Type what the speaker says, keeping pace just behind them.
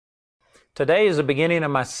Today is the beginning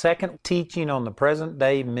of my second teaching on the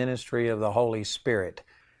present-day ministry of the Holy Spirit.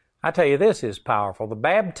 I tell you, this is powerful. The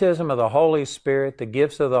baptism of the Holy Spirit, the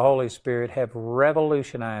gifts of the Holy Spirit have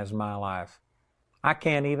revolutionized my life. I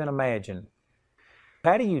can't even imagine.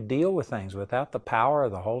 How do you deal with things without the power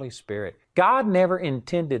of the Holy Spirit? God never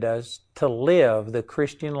intended us to live the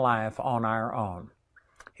Christian life on our own.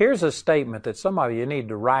 Here's a statement that some of you need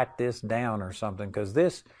to write this down or something, because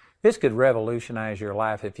this could revolutionize your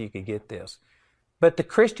life if you could get this. But the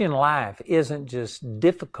Christian life isn't just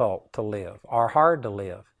difficult to live or hard to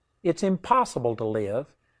live. It's impossible to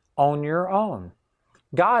live on your own.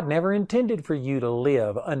 God never intended for you to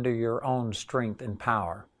live under your own strength and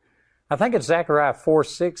power. I think it's Zechariah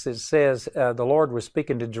 4:6 it says the Lord was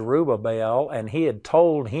speaking to Zerubbabel, and He had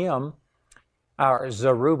told him, or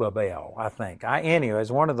Zerubbabel, I think.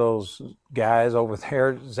 Anyways, one of those guys over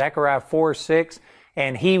there, Zechariah 4:6,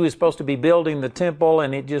 and he was supposed to be building the temple,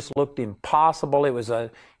 and it just looked impossible. It was an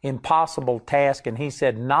impossible task, and he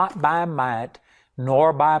said, "Not by might,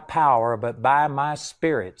 nor by power, but by my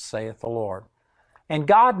Spirit, saith the Lord." And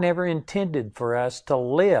God never intended for us to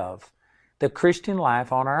live the Christian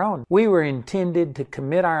life on our own. We were intended to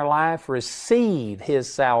commit our life, receive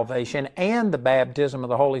His salvation and the baptism of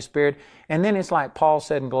the Holy Spirit. And then it's like Paul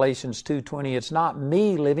said in Galatians 2:20, it's not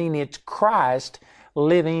me living, it's Christ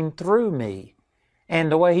living through me. And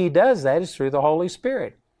the way He does that is through the Holy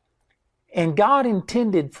Spirit. And God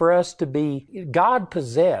intended for us to be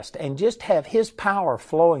God-possessed and just have His power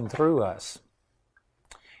flowing through us.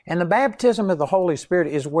 And the baptism of the Holy Spirit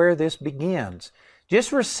is where this begins.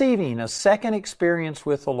 Just receiving a second experience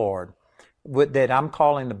with the Lord, that I'm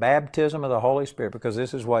calling the baptism of the Holy Spirit, because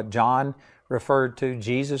this is what John referred to,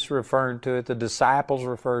 Jesus referred to it, the disciples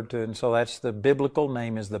referred to it, and so that's the biblical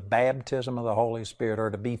name, is the baptism of the Holy Spirit, or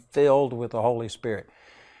to be filled with the Holy Spirit.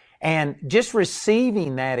 And just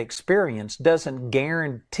receiving that experience doesn't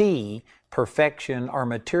guarantee perfection or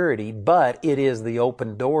maturity, but it is the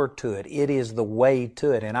open door to it. It is the way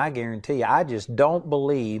to it. And I guarantee you, I just don't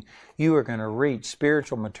believe you are going to reach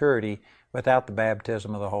spiritual maturity without the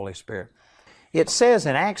baptism of the Holy Spirit. It says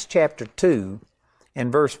in Acts chapter 2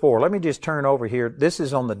 and verse 4, let me just turn over here. This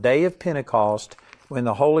is on the day of Pentecost when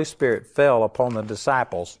the Holy Spirit fell upon the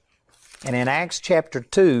disciples. And in Acts chapter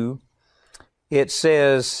 2, it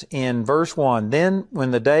says in verse 1, Then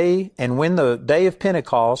when the day of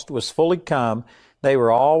Pentecost was fully come, they were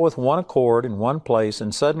all with one accord in one place,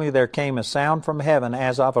 and suddenly there came a sound from heaven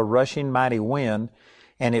as of a rushing mighty wind,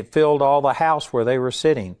 and it filled all the house where they were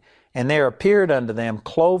sitting. And there appeared unto them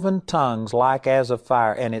cloven tongues like as of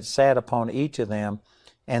fire, and it sat upon each of them.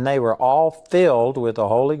 And they were all filled with the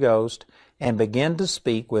Holy Ghost, and began to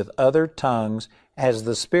speak with other tongues as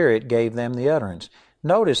the Spirit gave them the utterance.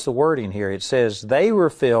 Notice the wording here. It says they were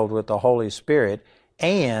filled with the Holy Spirit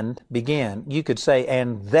and began. You could say,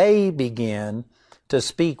 and they began to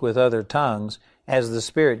speak with other tongues as the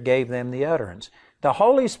Spirit gave them the utterance. The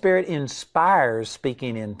Holy Spirit inspires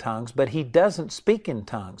speaking in tongues, but He doesn't speak in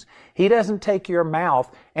tongues. He doesn't take your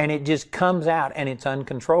mouth and it just comes out and it's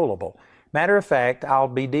uncontrollable. Matter of fact, I'll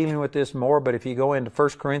be dealing with this more, but if you go into 1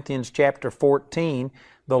 Corinthians chapter 14,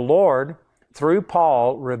 the Lord, through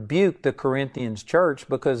Paul, rebuked the Corinthians church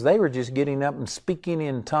because they were just getting up and speaking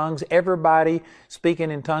in tongues, everybody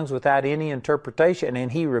speaking in tongues without any interpretation.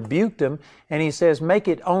 And He rebuked them, and He says, make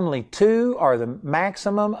it only 2 or the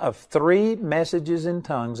maximum of 3 messages in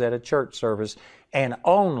tongues at a church service, and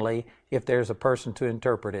only if there's a person to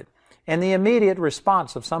interpret it. And the immediate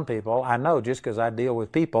response of some people, I know just because I deal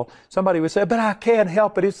with people, somebody would say, but I can't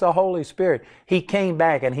help it, it's the Holy Spirit. He came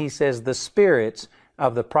back and he says, the spirits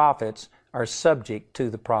of the prophets are subject to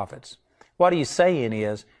the prophets. What he's saying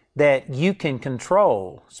is that you can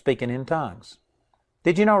control speaking in tongues.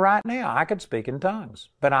 Did you know right now I could speak in tongues,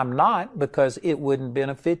 but I'm not, because it wouldn't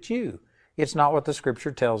benefit you. It's not what the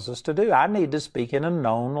Scripture tells us to do. I need to speak in a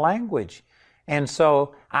known language. And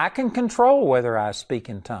so I can control whether I speak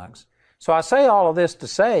in tongues. So I say all of this to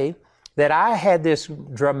say that I had this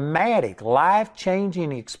dramatic,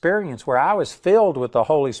 life-changing experience where I was filled with the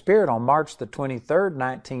Holy Spirit on March the 23rd,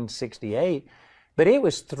 1968, but it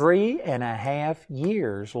was 3.5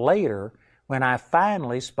 years later when I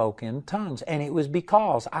finally spoke in tongues, and it was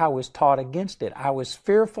because I was taught against it. I was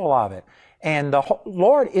fearful of it, and the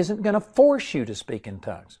Lord isn't going to force you to speak in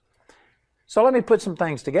tongues. So let me put some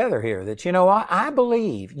things together here that, you know, I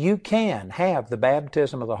believe you can have the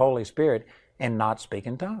baptism of the Holy Spirit and not speak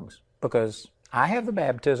in tongues. Because I have the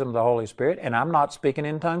baptism of the Holy Spirit, and I'm not speaking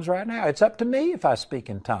in tongues right now. It's up to me if I speak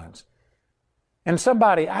in tongues. And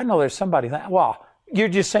I know there's somebody that, well, you're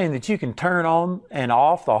just saying that you can turn on and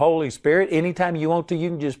off the Holy Spirit anytime you want to. You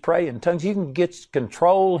can just pray in tongues. You can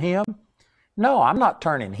control Him. No, I'm not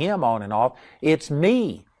turning Him on and off. It's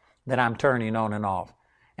me that I'm turning on and off.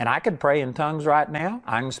 And I could pray in tongues right now.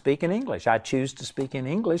 I can speak in English. I choose to speak in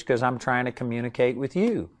English because I'm trying to communicate with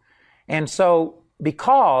you. And so,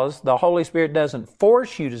 because the Holy Spirit doesn't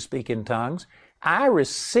force you to speak in tongues, I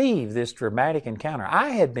received this dramatic encounter. I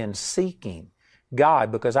had been seeking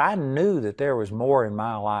God because I knew that there was more in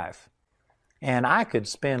my life. And I could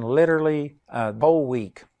spend literally a whole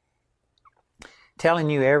week telling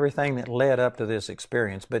you everything that led up to this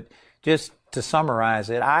experience. But just to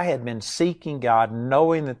summarize it, I had been seeking God,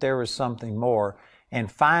 knowing that there was something more.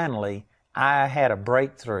 And finally, I had a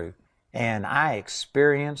breakthrough. And I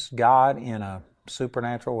experienced God in a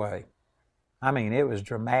supernatural way. I mean, it was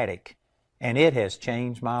dramatic. And it has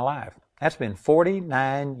changed my life. That's been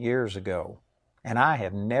 49 years ago. And I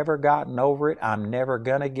have never gotten over it. I'm never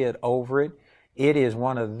going to get over it. It is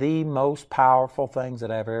one of the most powerful things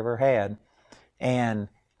that I've ever had. And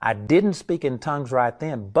I didn't speak in tongues right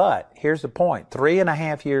then, but here's the point.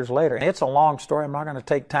 3.5 years later, and it's a long story. I'm not going to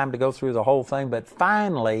take time to go through the whole thing, but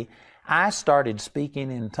finally, I started speaking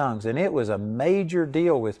in tongues, and it was a major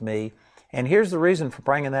deal with me. And here's the reason for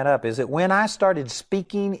bringing that up, is that when I started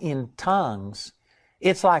speaking in tongues,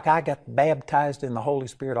 it's like I got baptized in the Holy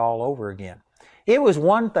Spirit all over again. It was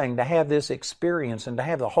one thing to have this experience and to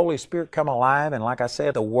have the Holy Spirit come alive, and like I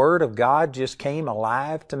said, the Word of God just came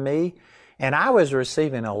alive to me. And I was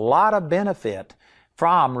receiving a lot of benefit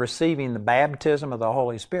from receiving the baptism of the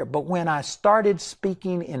Holy Spirit. But when I started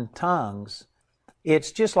speaking in tongues,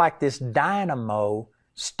 it's just like this dynamo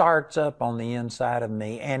starts up on the inside of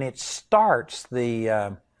me, and it starts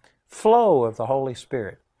the flow of the Holy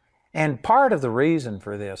Spirit. And part of the reason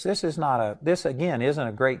for this again isn't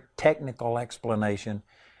a great technical explanation,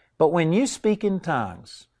 but when you speak in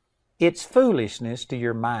tongues, it's foolishness to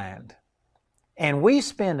your mind. And we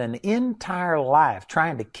spend an entire life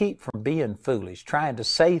trying to keep from being foolish, trying to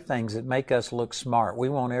say things that make us look smart. We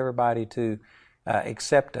want everybody to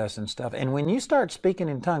accept us and stuff. And when you start speaking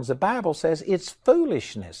in tongues, the Bible says it's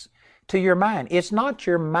foolishness to your mind. It's not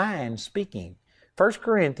your mind speaking. 1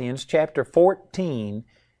 Corinthians chapter 14,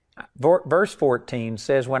 verse 14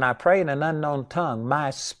 says, when I pray in an unknown tongue, my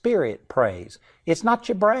spirit prays. It's not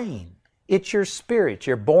your brain. It's your spirit,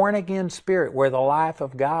 your born again spirit where the life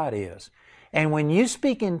of God is. And when you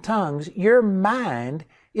speak in tongues, your mind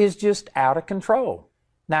is just out of control.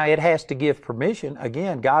 Now, it has to give permission.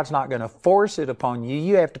 Again, God's not going to force it upon you.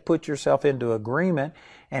 You have to put yourself into agreement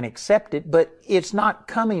and accept it, but it's not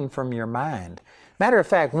coming from your mind. Matter of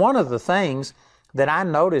fact, one of the things that I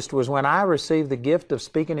noticed was when I received the gift of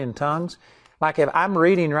speaking in tongues, like if I'm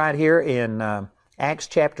reading right here in Acts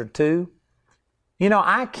chapter 2, you know,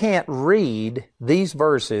 I can't read these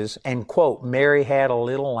verses and quote, Mary had a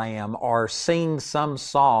little lamb, or sing some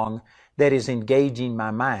song that is engaging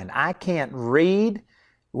my mind. I can't read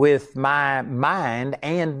with my mind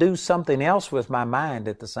and do something else with my mind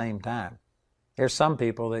at the same time. There's some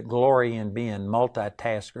people that glory in being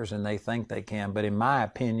multitaskers and they think they can, but in my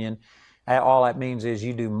opinion, all that means is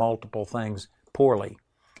you do multiple things poorly.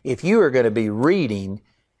 If you are going to be reading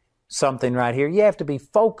something right here, you have to be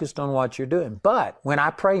focused on what you're doing. But when I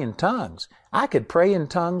pray in tongues, I could pray in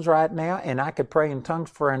tongues right now, and I could pray in tongues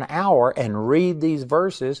for an hour and read these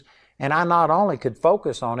verses, and I not only could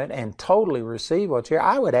focus on it and totally receive what's here,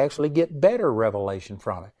 I would actually get better revelation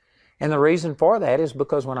from it. And the reason for that is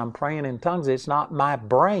because when I'm praying in tongues, it's not my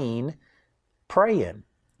brain praying.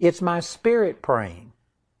 It's my spirit praying.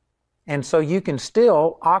 And so you can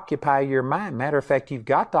still occupy your mind. Matter of fact, you've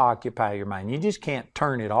got to occupy your mind. You just can't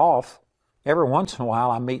turn it off. Every once in a while,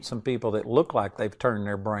 I meet some people that look like they've turned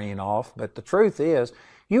their brain off. But the truth is,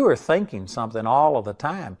 you are thinking something all of the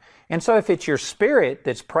time. And so if it's your spirit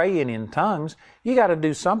that's praying in tongues, you got to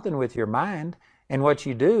do something with your mind. And what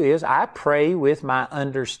you do is, I pray with my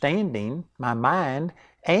understanding, my mind,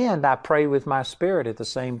 and I pray with my spirit at the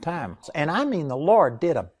same time. And I mean, the Lord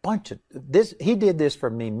did a bunch of this. He did this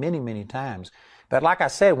for me many, many times. But like I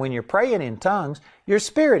said, when you're praying in tongues, your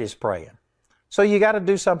spirit is praying. So you got to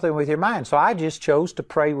do something with your mind. So I just chose to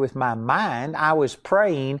pray with my mind. I was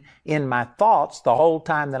praying in my thoughts the whole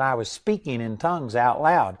time that I was speaking in tongues out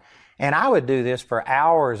loud. And I would do this for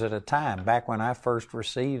hours at a time. Back when I first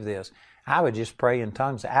received this, I would just pray in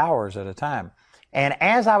tongues hours at a time. And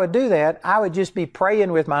as I would do that, I would just be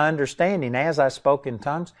praying with my understanding as I spoke in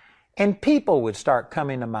tongues, and people would start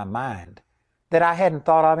coming to my mind that I hadn't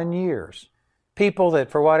thought of in years. People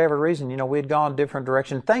that, for whatever reason, we'd gone different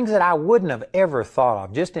directions, things that I wouldn't have ever thought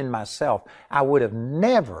of, just in myself. I would have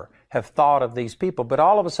never have thought of these people, but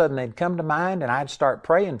all of a sudden they'd come to mind, and I'd start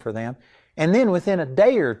praying for them. And then within a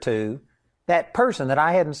day or two, that person that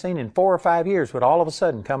I hadn't seen in 4 or 5 years would all of a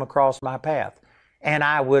sudden come across my path. And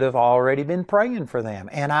I would have already been praying for them,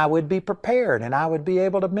 and I would be prepared, and I would be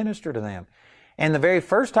able to minister to them. And the very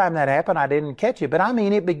first time that happened, I didn't catch it, but I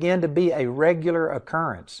mean, it began to be a regular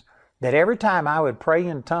occurrence that every time I would pray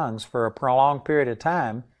in tongues for a prolonged period of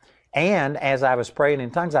time, and as I was praying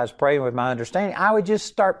in tongues, I was praying with my understanding, I would just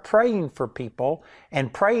start praying for people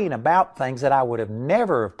and praying about things that I would have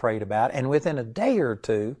never have prayed about, and within a day or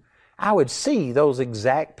two, I would see those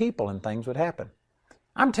exact people and things would happen.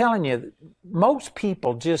 I'm telling you, most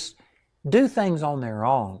people just do things on their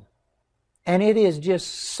own. And it is just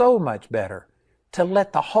so much better to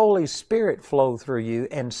let the Holy Spirit flow through you.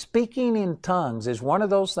 And speaking in tongues is one of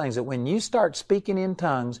those things that when you start speaking in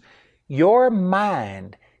tongues, your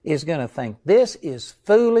mind is going to think, this is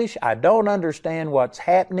foolish, I don't understand what's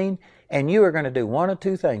happening, and you are going to do one of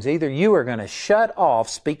two things. Either you are going to shut off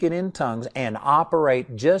speaking in tongues and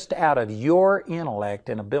operate just out of your intellect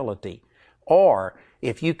and ability, or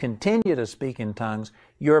if you continue to speak in tongues,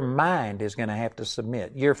 your mind is going to have to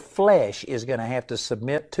submit. Your flesh is going to have to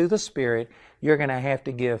submit to the Spirit. You're going to have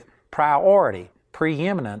to give priority,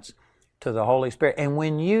 preeminence to the Holy Spirit. And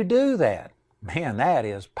when you do that, man, that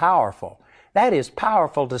is powerful. That is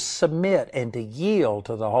powerful to submit and to yield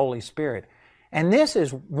to the Holy Spirit. And this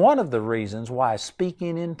is one of the reasons why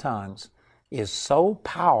speaking in tongues is so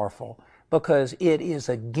powerful, because it is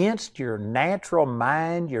against your natural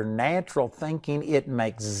mind, your natural thinking. It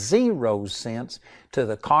makes zero sense to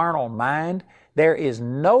the carnal mind. There is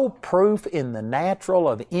no proof in the natural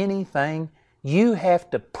of anything. You have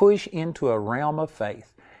to push into a realm of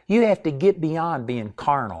faith. You have to get beyond being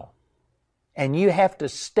carnal. And you have to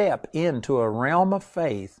step into a realm of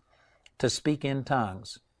faith to speak in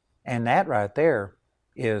tongues. And that right there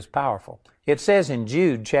is powerful. It says in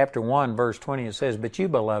Jude chapter 1 verse 20, it says, "But you,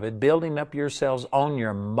 beloved, building up yourselves on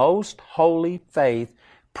your most holy faith,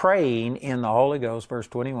 praying in the Holy Ghost," verse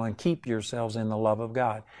 21, "keep yourselves in the love of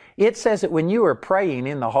God." It says that when you are praying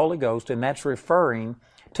in the Holy Ghost, and that's referring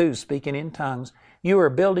to speaking in tongues, you are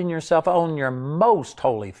building yourself on your most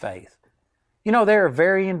holy faith. You know, there are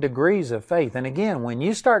varying degrees of faith. And again, when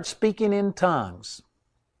you start speaking in tongues,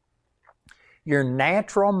 your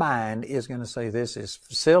natural mind is going to say, this is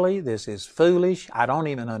silly, this is foolish, I don't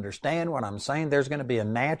even understand what I'm saying. There's going to be a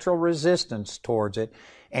natural resistance towards it.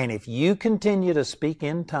 And if you continue to speak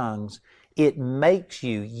in tongues, it makes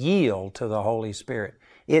you yield to the Holy Spirit.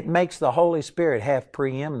 It makes the Holy Spirit have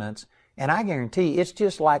preeminence. And I guarantee it's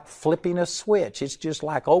just like flipping a switch. It's just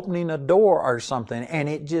like opening a door or something, and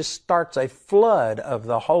it just starts a flood of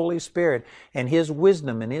the Holy Spirit and His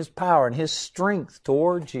wisdom and His power and His strength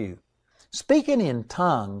towards you. Speaking in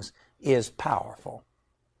tongues is powerful.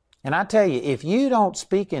 And I tell you, if you don't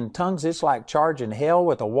speak in tongues, it's like charging hell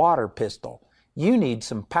with a water pistol. You need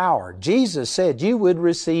some power. Jesus said you would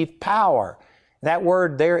receive power. That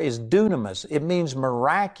word there is dunamis. It means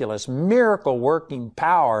miraculous, miracle-working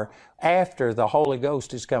power after the Holy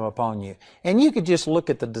Ghost has come upon you. And you could just look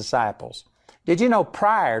at the disciples. Did you know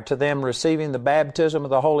prior to them receiving the baptism of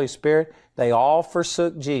the Holy Spirit, they all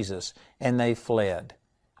forsook Jesus and they fled?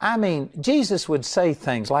 I mean, Jesus would say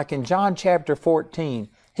things like in John chapter 14,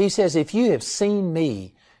 He says, "If you have seen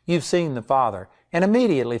me, you've seen the Father." And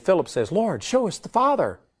immediately Philip says, "Lord, show us the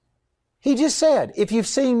Father." He just said, "If you've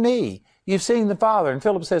seen me, you've seen the Father." And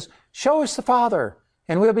Philip says, "Show us the Father,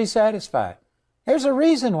 and we'll be satisfied." There's a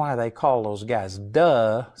reason why they call those guys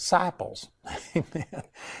disciples.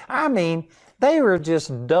 I mean, they were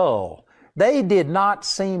just dull. They did not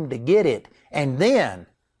seem to get it. And then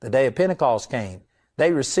the day of Pentecost came.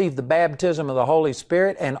 They received the baptism of the Holy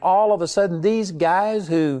Spirit, and all of a sudden these guys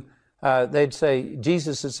who, they'd say,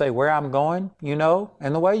 Jesus would say, "Where I'm going, you know,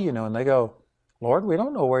 and the way you know." And they go, "Lord, we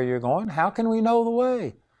don't know where you're going. How can we know the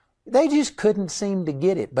way?" They just couldn't seem to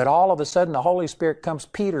get it. But all of a sudden the Holy Spirit comes.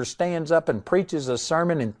 Peter stands up and preaches a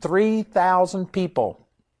sermon, and 3,000 people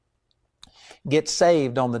get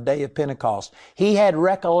saved on the day of Pentecost. He had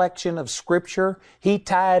recollection of Scripture. He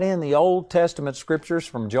tied in the Old Testament Scriptures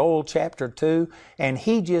from Joel chapter 2, and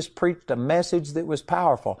he just preached a message that was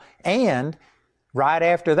powerful. And right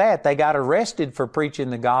after that, they got arrested for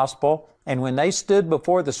preaching the gospel. And when they stood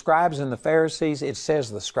before the scribes and the Pharisees, it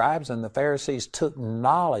says the scribes and the Pharisees took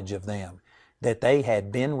knowledge of them, that they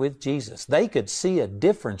had been with Jesus. They could see a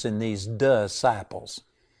difference in these disciples.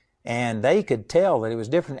 And they could tell that it was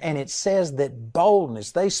different. And it says that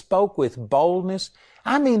boldness, they spoke with boldness.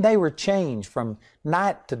 I mean, they were changed from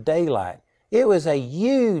night to daylight. It was a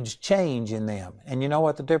huge change in them. And you know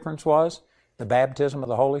what the difference was? The baptism of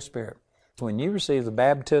the Holy Spirit. When you receive the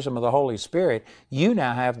baptism of the Holy Spirit, you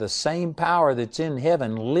now have the same power that's in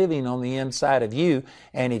heaven living on the inside of you,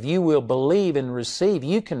 and if you will believe and receive,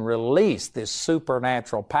 you can release this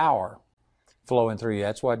supernatural power flowing through you.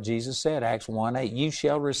 That's what Jesus said, Acts 1:8. You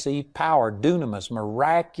shall receive power, dunamis,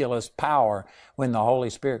 miraculous power, when the Holy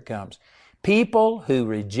Spirit comes. People who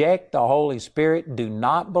reject the Holy Spirit do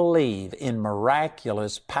not believe in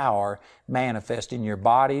miraculous power manifest in your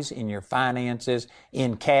bodies, in your finances,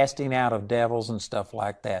 in casting out of devils and stuff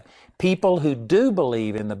like that. People who do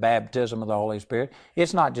believe in the baptism of the Holy Spirit,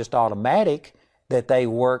 it's not just automatic that they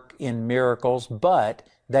work in miracles, but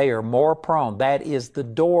they are more prone. That is the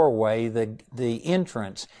doorway, the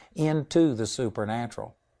entrance into the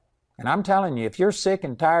supernatural. And I'm telling you, if you're sick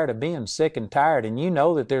and tired of being sick and tired, and you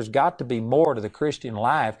know that there's got to be more to the Christian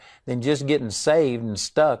life than just getting saved and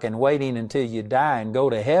stuck and waiting until you die and go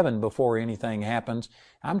to heaven before anything happens,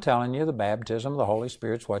 I'm telling you, the baptism of the Holy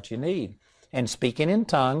Spirit's what you need. And speaking in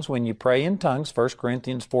tongues, when you pray in tongues, 1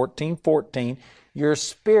 Corinthians 14:14, your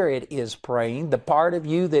spirit is praying, the part of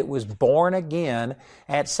you that was born again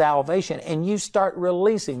at salvation, and you start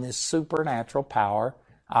releasing this supernatural power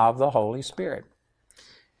of the Holy Spirit.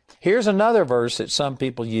 Here's another verse that some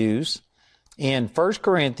people use in 1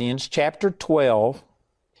 Corinthians chapter 12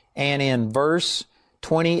 and in verse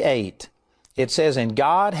 28. It says, "And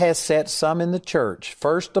God has set some in the church,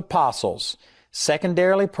 first apostles,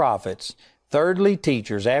 secondarily prophets, thirdly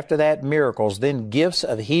teachers, after that miracles, then gifts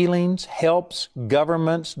of healings, helps,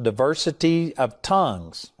 governments, diversity of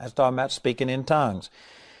tongues." That's talking about speaking in tongues.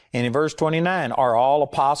 And in verse 29, "Are all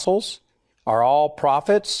apostles? Are all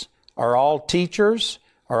prophets? Are all teachers?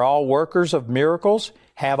 Are all workers of miracles?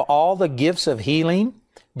 Have all the gifts of healing?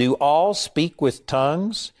 Do all speak with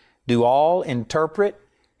tongues? Do all interpret?"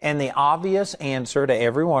 And the obvious answer to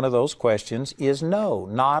every one of those questions is no,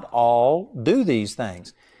 not all do these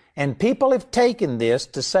things. And people have taken this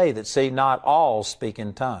to say that, see, not all speak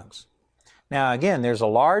in tongues. Now, again, there's a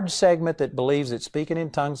large segment that believes that speaking in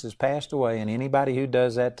tongues has passed away, and anybody who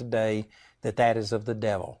does that today, that is of the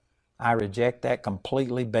devil. I reject that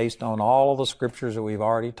completely based on all of the scriptures that we've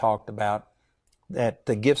already talked about, that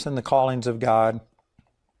the gifts and the callings of God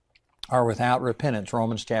are without repentance,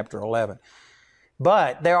 Romans chapter 11.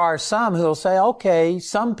 But there are some who will say, okay,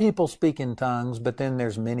 some people speak in tongues, but then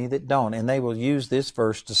there's many that don't. And they will use this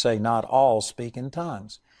verse to say not all speak in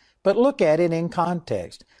tongues. But look at it in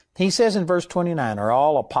context. He says in verse 29, "Are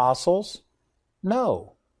all apostles?"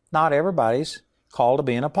 No, not everybody's called to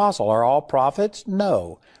be an apostle. Are all prophets?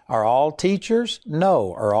 No. Are all teachers?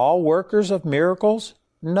 No. Are all workers of miracles?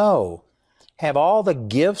 No. Have all the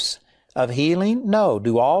gifts of healing? No.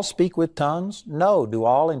 Do all speak with tongues? No. Do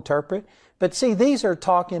all interpret? But see, these are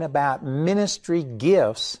talking about ministry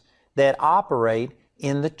gifts that operate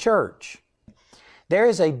in the church. There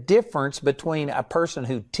is a difference between a person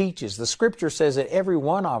who teaches. The Scripture says that every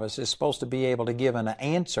one of us is supposed to be able to give an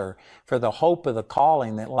answer for the hope of the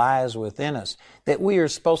calling that lies within us, that we are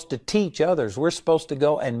supposed to teach others. We're supposed to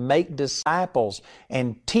go and make disciples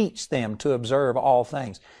and teach them to observe all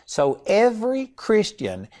things. So every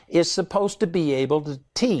Christian is supposed to be able to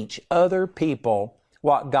teach other people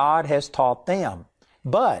what God has taught them.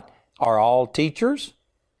 But are all teachers?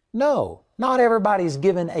 No. Not everybody's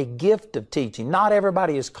given a gift of teaching. Not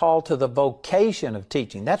everybody is called to the vocation of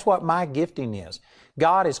teaching. That's what my gifting is.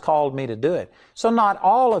 God has called me to do it. So not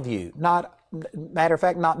all of you, matter of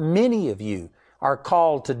fact, not many of you are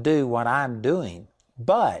called to do what I'm doing.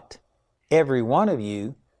 But every one of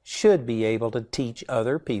you should be able to teach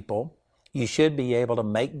other people. You should be able to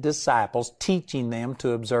make disciples, teaching them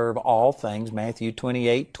to observe all things, Matthew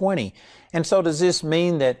 28:20. And so does this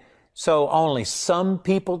mean that so only some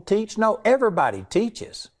people teach? No, everybody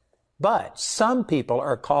teaches. But some people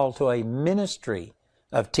are called to a ministry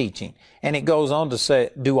of teaching. And it goes on to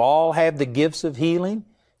say, do all have the gifts of healing?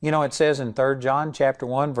 You know, it says in 3 John chapter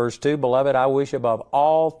 1, verse 2, "Beloved, I wish above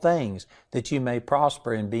all things that you may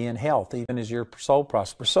prosper and be in health, even as your soul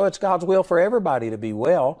prospers." So it's God's will for everybody to be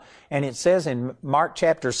well. And it says in Mark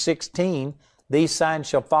chapter 16, "These signs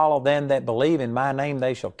shall follow them that believe. In my name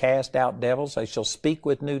they shall cast out devils. They shall speak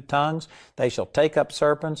with new tongues. They shall take up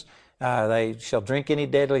serpents. They shall drink any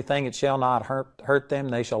deadly thing. It shall not hurt them.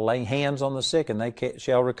 They shall lay hands on the sick and they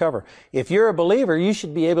shall recover." If you're a believer, you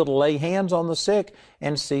should be able to lay hands on the sick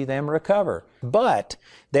and see them recover. But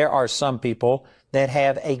there are some people that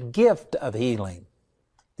have a gift of healing.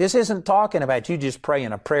 This isn't talking about you just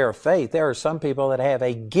praying a prayer of faith. There are some people that have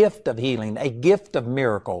a gift of healing, a gift of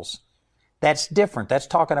miracles. That's different. That's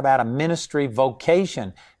talking about a ministry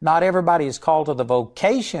vocation. Not everybody is called to the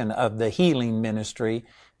vocation of the healing ministry,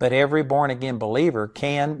 but every born-again believer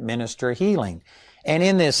can minister healing. And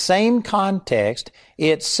in this same context,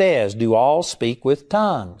 it says, do all speak with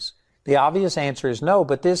tongues? The obvious answer is no,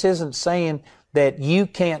 but this isn't saying that you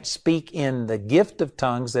can't speak in the gift of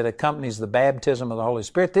tongues that accompanies the baptism of the Holy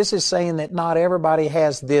Spirit. This is saying that not everybody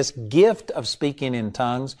has this gift of speaking in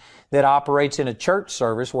tongues that operates in a church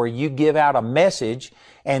service where you give out a message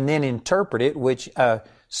and then interpret it, which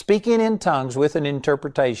speaking in tongues with an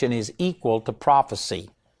interpretation is equal to prophecy.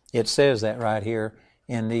 It says that right here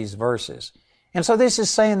in these verses. And so this is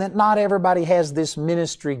saying that not everybody has this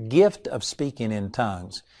ministry gift of speaking in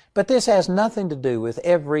tongues. But this has nothing to do with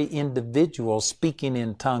every individual speaking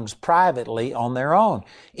in tongues privately on their own,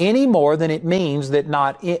 any more than it means that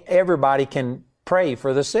not everybody can pray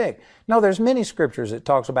for the sick. No, there's many scriptures that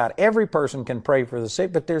talks about every person can pray for the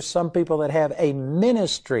sick, but there's some people that have a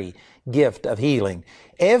ministry gift of healing.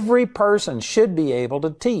 Every person should be able to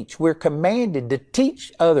teach. We're commanded to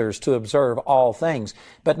teach others to observe all things,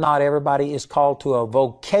 but not everybody is called to a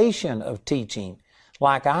vocation of teaching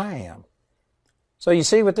like I am. So you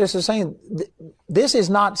see what this is saying? This is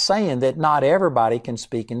not saying that not everybody can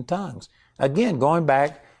speak in tongues. Again, going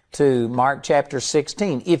back to Mark chapter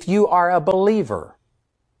 16, if you are a believer,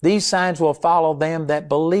 these signs will follow them that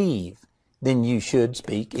believe, then you should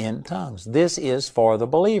speak in tongues. This is for the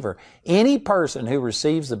believer. Any person who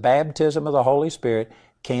receives the baptism of the Holy Spirit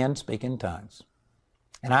can speak in tongues.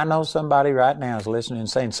 And I know somebody right now is listening and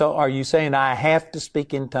saying, so are you saying I have to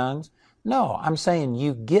speak in tongues? No, I'm saying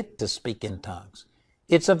you get to speak in tongues.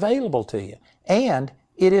 It's available to you, and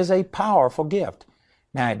it is a powerful gift.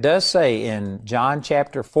 Now, it does say in John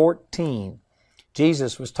chapter 14,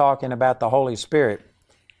 Jesus was talking about the Holy Spirit.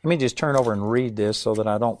 Let me just turn over and read this so that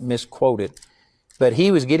I don't misquote it. But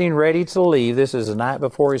he was getting ready to leave. This is the night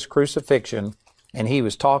before his crucifixion, and he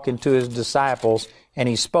was talking to his disciples, and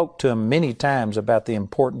he spoke to them many times about the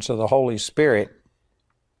importance of the Holy Spirit.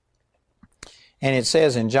 And it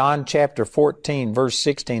says in John chapter 14, verse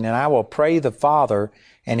 16, and I will pray the Father,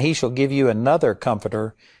 and he shall give you another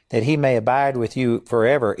comforter, that he may abide with you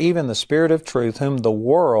forever, even the Spirit of truth, whom the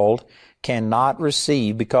world cannot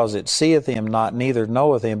receive, because it seeth him not, neither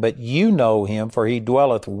knoweth him, but you know him, for he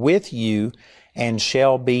dwelleth with you, and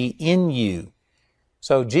shall be in you.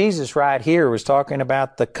 So Jesus right here was talking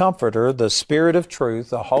about the Comforter, the Spirit of truth,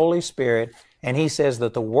 the Holy Spirit, and he says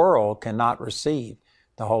that the world cannot receive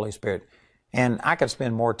the Holy Spirit. And I could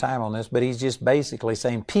spend more time on this, but he's just basically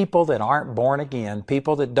saying people that aren't born again,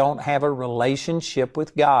 people that don't have a relationship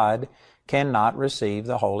with God, cannot receive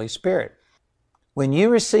the Holy Spirit. When you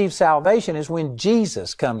receive salvation is when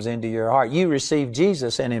Jesus comes into your heart. You receive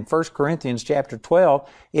Jesus, and in 1 Corinthians chapter 12,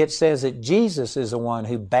 it says that Jesus is the one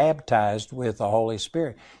who baptized with the Holy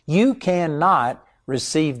Spirit. You cannot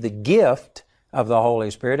receive the gift of the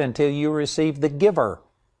Holy Spirit until you receive the giver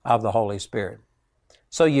of the Holy Spirit.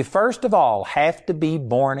 So you first of all have to be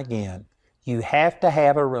born again. You have to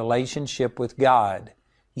have a relationship with God.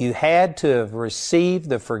 You had to have received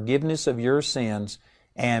the forgiveness of your sins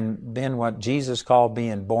and been what Jesus called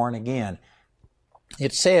being born again.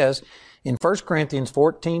 It says in 1 Corinthians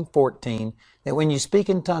 14:14 that when you speak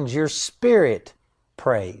in tongues, your spirit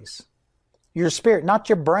prays. Your spirit, not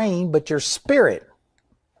your brain, but your spirit.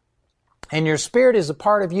 And your spirit is a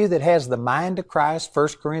part of you that has the mind of Christ,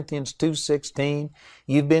 1 Corinthians 2:16.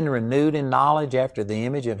 You've been renewed in knowledge after the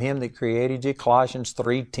image of Him that created you, Colossians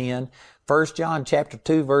 3:10. 1 John chapter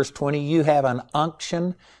 2, verse 20, you have an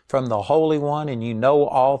unction from the Holy One and you know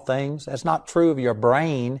all things. That's not true of your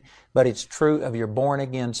brain, but it's true of your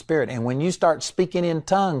born-again spirit. And when you start speaking in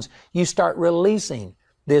tongues, you start releasing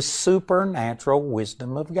this supernatural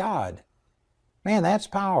wisdom of God. Man, that's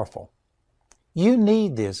powerful. You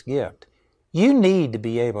need this gift. You need to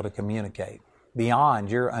be able to communicate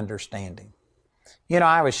beyond your understanding. You know,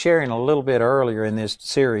 I was sharing a little bit earlier in this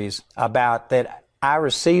series about that I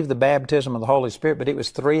received the baptism of the Holy Spirit, but it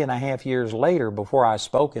was 3.5 years later before I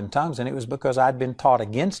spoke in tongues, and it was because I'd been taught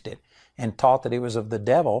against it and taught that it was of the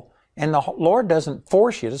devil. And the Lord doesn't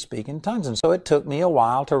force you to speak in tongues. And so it took me a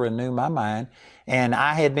while to renew my mind, and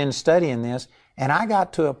I had been studying this, and I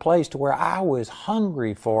got to a place to where I was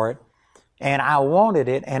hungry for it, and I wanted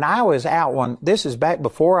it, and I was out this is back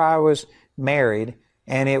before I was married,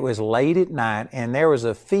 and it was late at night, and there was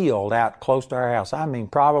a field out close to our house. I mean,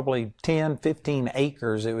 probably 10, 15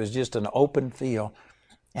 acres. It was just an open field.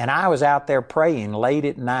 And I was out there praying late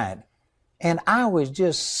at night, and I was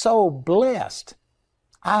just so blessed.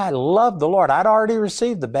 I loved the Lord. I'd already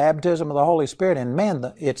received the baptism of the Holy Spirit, and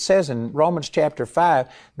man, it says in Romans chapter 5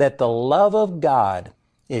 that the love of God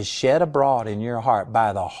is shed abroad in your heart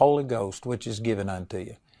by the Holy Ghost, which is given unto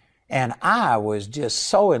you. And I was just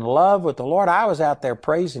so in love with the Lord. I was out there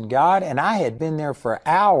praising God, and I had been there for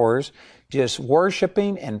hours just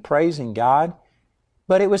worshiping and praising God.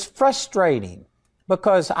 But it was frustrating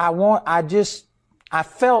because I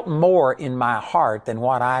felt more in my heart than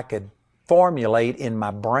what I could formulate in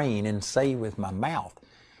my brain and say with my mouth.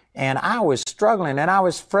 And I was struggling and I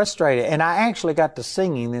was frustrated. And I actually got to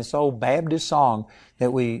singing this old Baptist song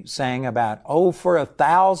that we sang about, "Oh, for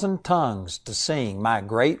 1,000 tongues to sing my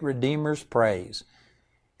great Redeemer's praise."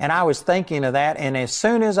 And I was thinking of that. And as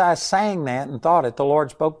soon as I sang that and thought it, the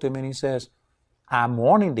Lord spoke to me and He says, "I'm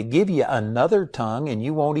wanting to give you another tongue and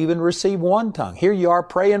you won't even receive one tongue. Here you are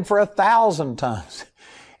praying for 1,000 tongues."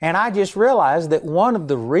 And I just realized that one of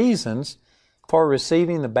the reasons for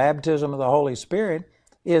receiving the baptism of the Holy Spirit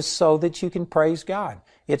is so that you can praise God.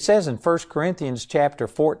 It says in 1 Corinthians chapter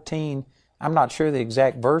 14, I'm not sure the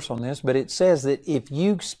exact verse on this, but it says that if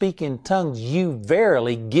you speak in tongues, you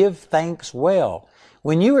verily give thanks well.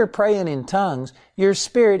 When you are praying in tongues, your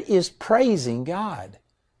spirit is praising God.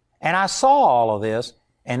 And I saw all of this,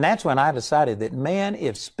 and that's when I decided that, man,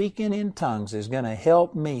 if speaking in tongues is going to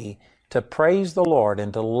help me to praise the Lord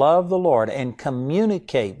and to love the Lord and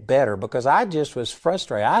communicate better, because I just was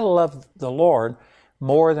frustrated. I loved the Lord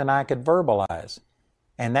more than I could verbalize.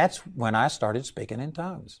 And that's when I started speaking in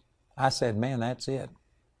tongues. I said, man, that's it.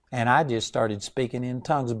 And I just started speaking in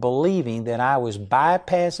tongues, believing that I was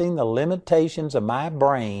bypassing the limitations of my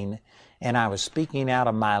brain, and I was speaking out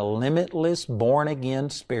of my limitless, born-again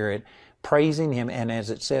spirit, praising Him, and as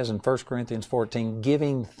it says in 1 Corinthians 14,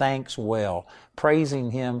 giving thanks well,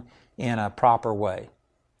 praising Him in a proper way.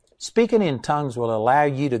 Speaking in tongues will allow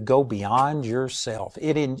you to go beyond yourself.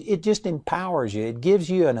 It just empowers you. It gives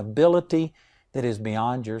you an ability that is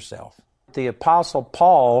beyond yourself. The Apostle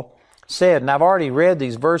Paul said, and I've already read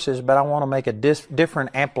these verses, but I want to make a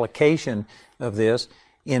different application of this.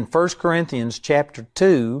 In 1 Corinthians chapter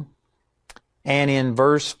 2 and in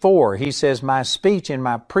verse 4, he says, "My speech and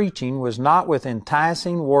my preaching was not with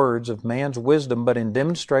enticing words of man's wisdom, but in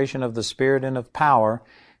demonstration of the Spirit and of power,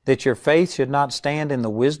 that your faith should not stand in the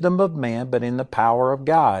wisdom of man, but in the power of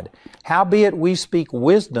God. Howbeit we speak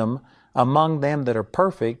wisdom among them that are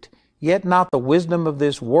perfect, yet not the wisdom of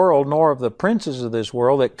this world, nor of the princes of this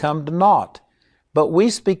world that come to naught. But we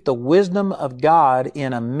speak the wisdom of God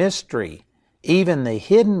in a mystery, even the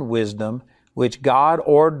hidden wisdom which God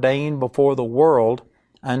ordained before the world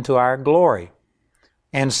unto our glory."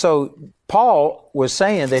 And so Paul was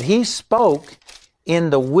saying that he spoke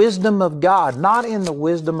in the wisdom of God, not in the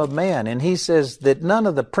wisdom of man. And he says that none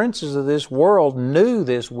of the princes of this world knew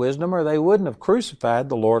this wisdom, or they wouldn't have crucified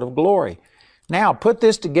the Lord of glory. Now, put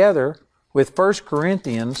this together with 1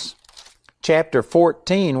 Corinthians chapter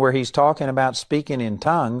 14, where he's talking about speaking in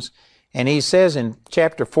tongues. And he says in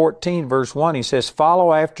chapter 14, verse 1, he says,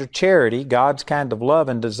 "Follow after charity, God's kind of love,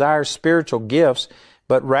 and desire spiritual gifts,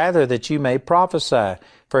 but rather that you may prophesy.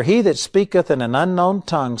 For he that speaketh in an unknown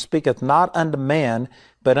tongue speaketh not unto man,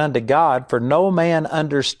 but unto God, for no man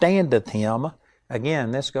understandeth him."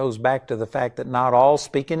 Again, this goes back to the fact that not all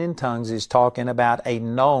speaking in tongues is talking about a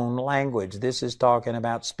known language. This is talking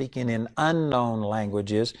about speaking in unknown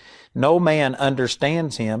languages. No man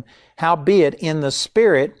understands him. Howbeit in the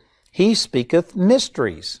Spirit he speaketh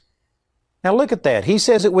mysteries. Now look at that. He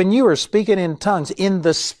says that when you are speaking in tongues, in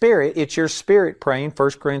the Spirit, it's your spirit praying,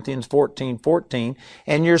 1 Corinthians 14:14,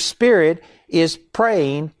 and your spirit is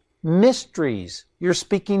praying mysteries. You're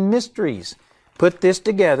speaking mysteries. Put this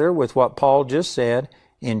together with what Paul just said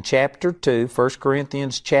in chapter 2, 1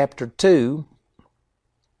 Corinthians chapter 2,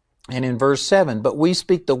 and in verse 7, "But we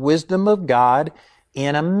speak the wisdom of God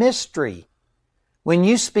in a mystery." When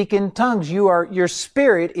you speak in tongues, your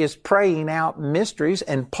spirit is praying out mysteries,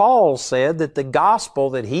 and Paul said that the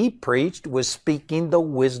gospel that he preached was speaking the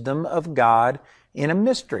wisdom of God in a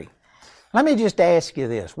mystery. Let me just ask you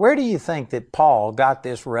this. Where do you think that Paul got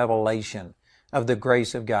this revelation of the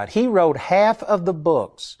grace of God? He wrote half of the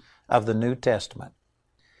books of the New Testament.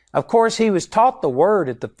 Of course, he was taught the Word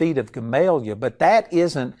at the feet of Gamaliel, but that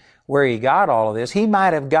isn't where he got all of this. He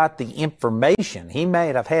might have got the information. He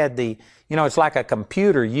might have had it's like a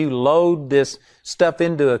computer. You load this stuff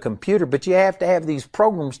into a computer, but you have to have these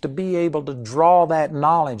programs to be able to draw that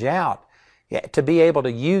knowledge out, to be able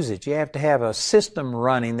to use it. You have to have a system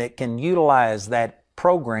running that can utilize that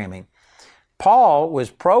programming. Paul was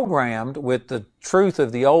programmed with the truth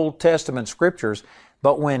of the Old Testament Scriptures,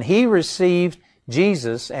 but when he received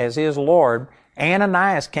Jesus as his Lord,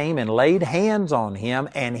 Ananias came and laid hands on him,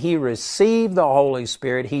 and he received the Holy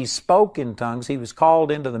Spirit. He spoke in tongues. He was called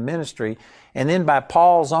into the ministry. And then by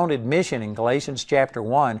Paul's own admission in Galatians chapter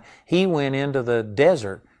 1, he went into the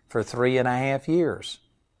desert for 3.5 years.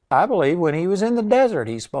 I believe when he was in the desert,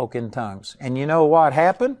 he spoke in tongues. And you know what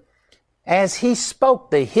happened? As he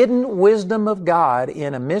spoke the hidden wisdom of God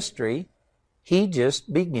in a mystery, he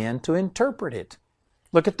just began to interpret it.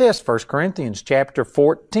 Look at this, 1 Corinthians chapter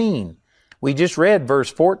 14. We just read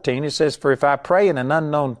verse 14. It says, "For if I pray in an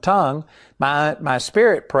unknown tongue, my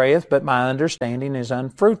spirit prayeth, but my understanding is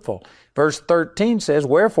unfruitful." Verse 13 says,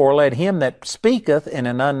 "Wherefore let him that speaketh in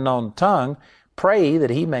an unknown tongue pray that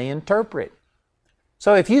he may interpret."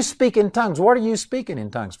 So if you speak in tongues, what are you speaking in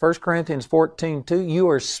tongues? 1 Corinthians 14:2, you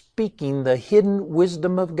are speaking the hidden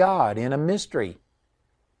wisdom of God in a mystery.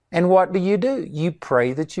 And what do? You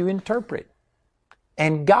pray that you interpret.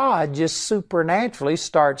 And God just supernaturally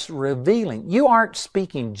starts revealing. You aren't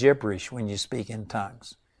speaking gibberish when you speak in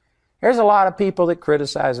tongues. There's a lot of people that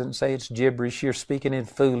criticize it and say it's gibberish, you're speaking in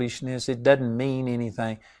foolishness, it doesn't mean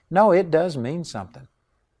anything. No, it does mean something.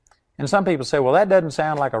 And some people say, well, that doesn't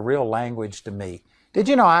sound like a real language to me. Did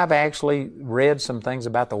you know I've actually read some things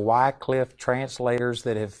about the Wycliffe translators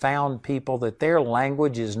that have found people that their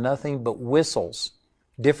language is nothing but whistles,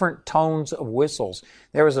 different tones of whistles.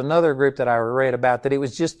 There was another group that I read about that it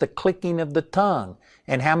was just the clicking of the tongue,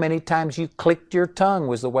 and how many times you clicked your tongue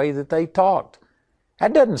was the way that they talked.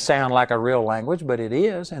 That doesn't sound like a real language, but it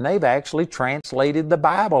is, and they've actually translated the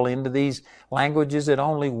Bible into these languages that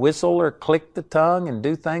only whistle or click the tongue and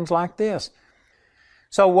do things like this.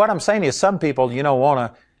 So what I'm saying is some people,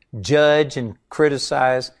 want to judge and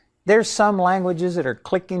criticize. There's some languages that are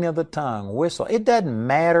clicking of the tongue, whistle. It doesn't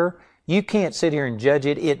matter. You can't sit here and judge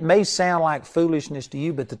it. It may sound like foolishness to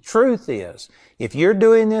you, but the truth is, if you're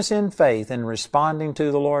doing this in faith and responding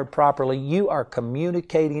to the Lord properly, you are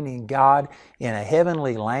communicating in God in a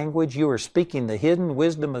heavenly language. You are speaking the hidden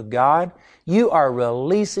wisdom of God. You are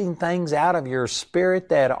releasing things out of your spirit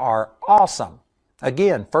that are awesome.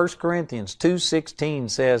 Again, 1 Corinthians 2:16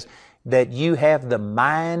 says that you have the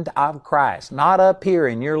mind of Christ. Not up here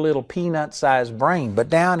in your little peanut-sized brain, but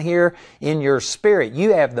down here in your spirit.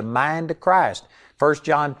 You have the mind of Christ. 1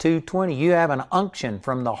 John 2:20, you have an unction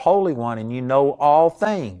from the Holy One and you know all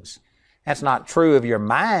things. That's not true of your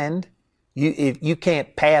mind. You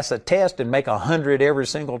can't pass a test and make 100 every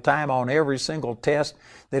single time on every single test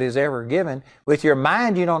that is ever given. With your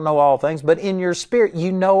mind, you don't know all things, but in your spirit,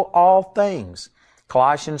 you know all things.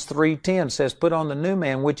 Colossians 3:10 says, "Put on the new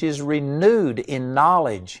man, which is renewed in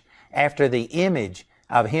knowledge after the image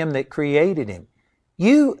of him that created him."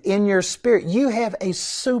 You, in your spirit, you have a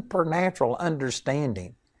supernatural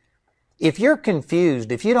understanding. If you're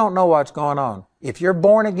confused, if you don't know what's going on, if you're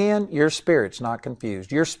born again, your spirit's not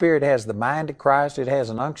confused. Your spirit has the mind of Christ. It has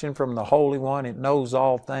an unction from the Holy One. It knows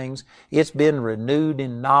all things. It's been renewed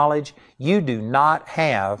in knowledge. You do not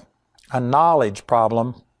have a knowledge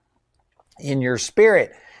problem in your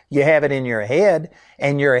spirit. You have it in your head,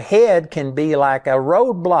 and your head can be like a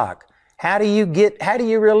roadblock. How do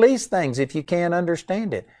you release things if you can't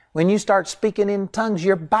understand it? When you start speaking in tongues,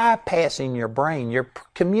 you're bypassing your brain. You're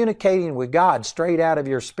communicating with God straight out of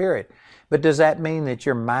your spirit. But does that mean that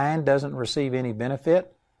your mind doesn't receive any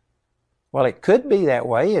benefit? Well, it could be that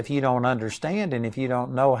way if you don't understand and if you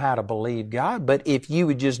don't know how to believe God. But if you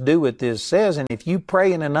would just do what this says, and if you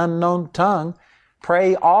pray in an unknown tongue,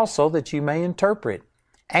 pray also that you may interpret.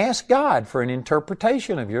 Ask God for an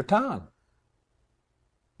interpretation of your tongue.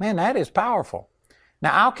 Man, that is powerful.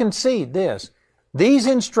 Now, I'll concede this. These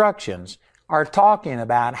instructions are talking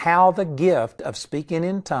about how the gift of speaking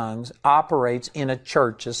in tongues operates in a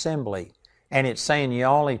church assembly. And it's saying you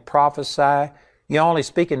only prophesy, you only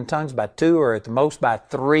speak in tongues by 2 or at the most by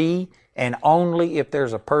 3, and only if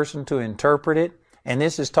there's a person to interpret it. And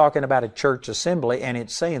this is talking about a church assembly, and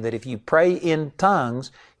it's saying that if you pray in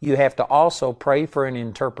tongues, you have to also pray for an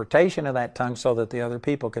interpretation of that tongue so that the other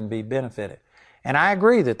people can be benefited. And I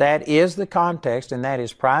agree that that is the context, and that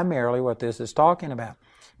is primarily what this is talking about.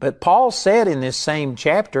 But Paul said in this same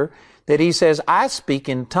chapter that he says, I speak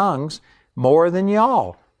in tongues more than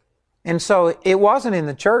y'all. And so it wasn't in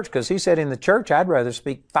the church, because he said in the church I'd rather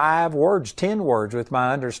speak 5 words, 10 words with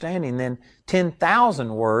my understanding than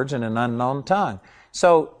 10,000 words in an unknown tongue.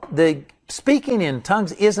 So the speaking in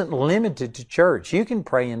tongues isn't limited to church. You can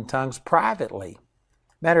pray in tongues privately.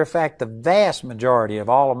 Matter of fact, the vast majority of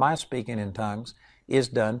all of my speaking in tongues is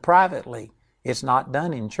done privately. It's not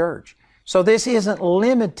done in church. So this isn't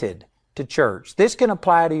limited to church. This can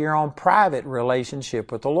apply to your own private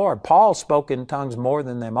relationship with the Lord. Paul spoke in tongues more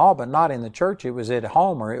than them all, but not in the church. It was at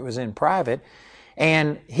home or it was in private.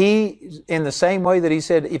 And he, in the same way that he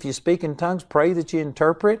said, if you speak in tongues, pray that you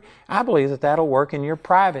interpret, I believe that that'll work in your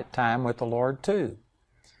private time with the Lord too.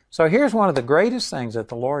 So here's one of the greatest things that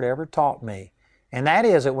the Lord ever taught me. And that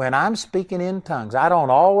is that when I'm speaking in tongues, I don't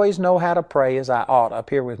always know how to pray as I ought up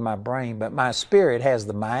here with my brain, but my spirit has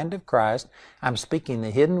the mind of Christ. I'm speaking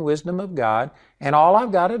the hidden wisdom of God, and all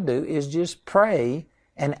I've got to do is just pray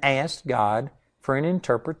and ask God for an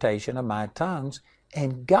interpretation of my tongues,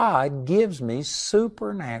 and God gives me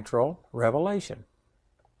supernatural revelation.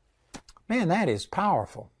 Man, that is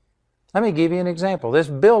powerful. Let me give you an example. This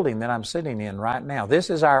building that I'm sitting in right now, this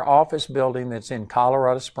is our office building that's in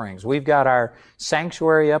Colorado Springs. We've got our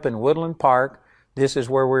sanctuary up in Woodland Park. This is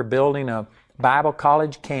where we're building a Bible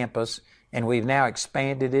college campus, and we've now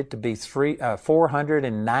expanded it to be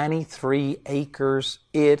 493 acres.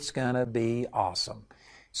 It's going to be awesome.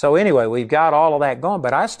 So anyway, we've got all of that going,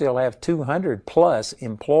 but I still have 200 plus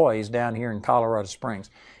employees down here in Colorado Springs.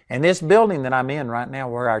 And this building that I'm in right now,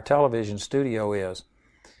 where our television studio is,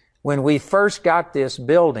 when we first got this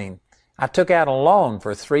building, I took out a loan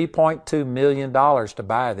for $3.2 million to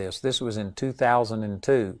buy this. This was in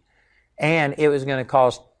 2002. And it was going to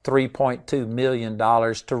cost $3.2 million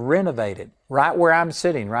to renovate it. Right where I'm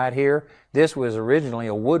sitting, right here, this was originally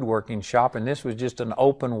a woodworking shop, and this was just an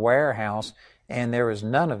open warehouse, and there was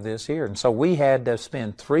none of this here. And so we had to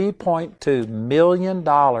spend $3.2 million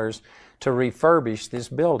to refurbish this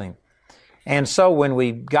building. And so when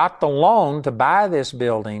we got the loan to buy this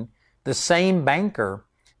building, the same banker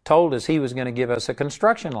told us he was going to give us a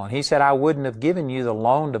construction loan. He said, I wouldn't have given you the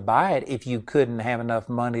loan to buy it if you couldn't have enough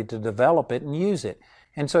money to develop it and use it.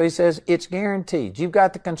 And so he says, it's guaranteed. You've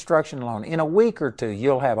got the construction loan. In a week or two,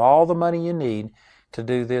 you'll have all the money you need to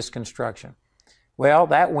do this construction. Well,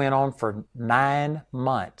 that went on for 9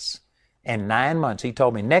 months. And 9 months, he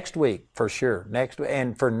told me, next week, for sure.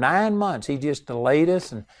 And for 9 months, he just delayed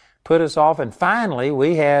us and put us off. And finally,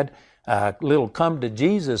 we had a little come to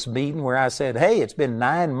Jesus meeting where I said, hey, it's been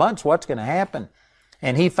 9 months. What's going to happen?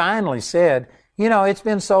 And he finally said, it's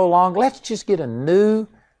been so long. Let's just get a new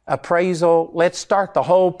appraisal. Let's start the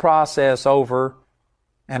whole process over.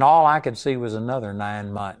 And all I could see was another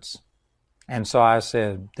 9 months. And so I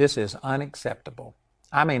said, this is unacceptable.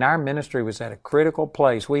 I mean, our ministry was at a critical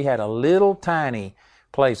place. We had a little tiny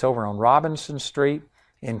place over on Robinson Street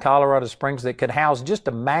in Colorado Springs that could house just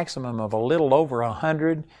a maximum of a little over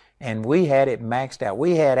 100, and we had it maxed out.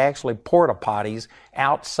 We had actually porta potties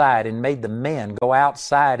outside and made the men go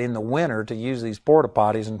outside in the winter to use these porta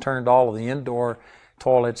potties and turned all of the indoor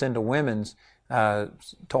toilets into women's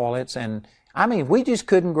toilets. And I mean, we just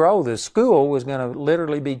couldn't grow. The school was going to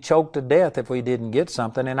literally be choked to death if we didn't get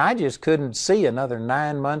something, and I just couldn't see another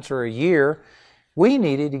 9 months or a year. We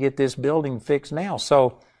needed to get this building fixed now.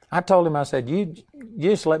 So I told him, I said, you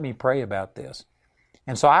just let me pray about this.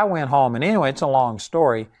 And so I went home, and anyway, it's a long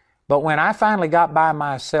story, but when I finally got by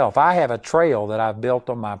myself, I have a trail that I've built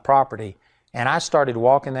on my property, and I started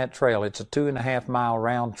walking that trail. It's a 2.5 mile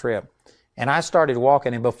round trip. And I started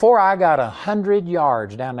walking, and before I got 100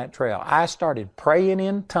 yards down that trail, I started praying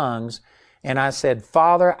in tongues, and I said,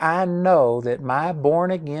 Father, I know that my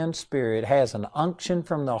born-again spirit has an unction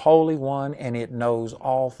from the Holy One, and it knows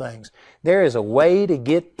all things. There is a way to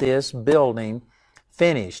get this building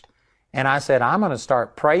finished. And I said, I'm going to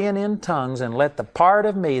start praying in tongues and let the part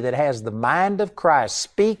of me that has the mind of Christ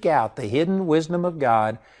speak out the hidden wisdom of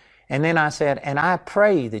God. And then I said, and I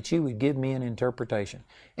pray that you would give me an interpretation.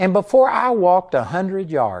 And before I walked 100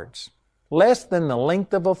 yards, less than the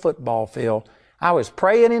length of a football field, I was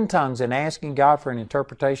praying in tongues and asking God for an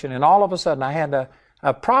interpretation. And all of a sudden I had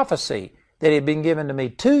a prophecy that had been given to me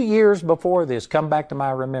 2 years before this come back to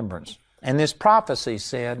my remembrance. And this prophecy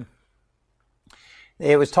said,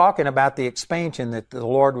 it was talking about the expansion that the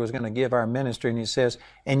Lord was going to give our ministry. And He says,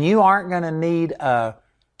 and you aren't going to need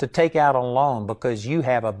to take out a loan because you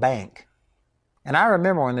have a bank. And I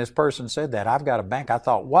remember when this person said that, I've got a bank. I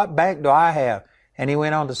thought, what bank do I have? And he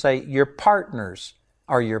went on to say, your partners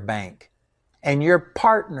are your bank. And your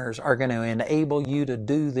partners are going to enable you to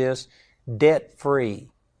do this debt-free.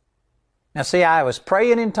 Now see, I was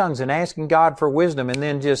praying in tongues and asking God for wisdom, and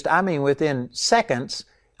then within seconds,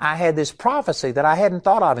 I had this prophecy that I hadn't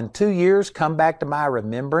thought of in 2 years come back to my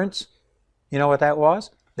remembrance. You know what that was?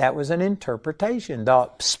 That was an interpretation. The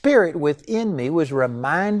Spirit within me was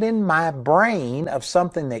reminding my brain of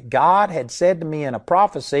something that God had said to me in a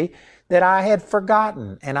prophecy that I had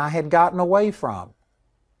forgotten and I had gotten away from.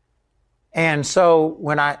 And so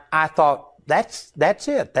when I thought, that's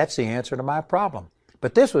it. That's the answer to my problem.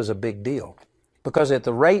 But this was a big deal because at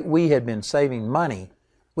the rate we had been saving money,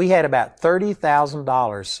 we had about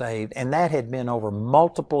 $30,000 saved, and that had been over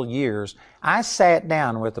multiple years. I sat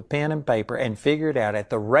down with a pen and paper and figured out at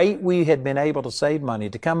the rate we had been able to save money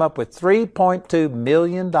to come up with $3.2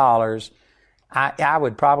 million, I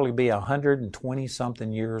would probably be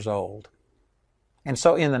 120-something years old. And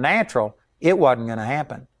so in the natural, it wasn't going to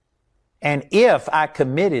happen. And if I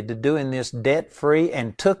committed to doing this debt-free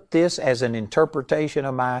and took this as an interpretation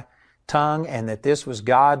of my tongue and that this was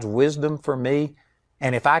God's wisdom for me,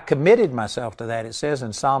 and if I committed myself to that, it says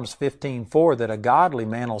in Psalms 15:4 that a godly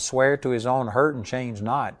man will swear to his own hurt and change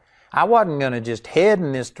not. I wasn't going to just head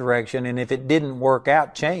in this direction and if it didn't work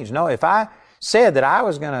out, change. No, if I said that I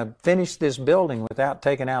was going to finish this building without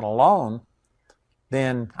taking out a loan,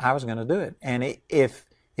 then I was going to do it. And if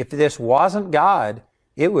this wasn't God,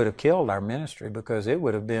 it would have killed our ministry, because it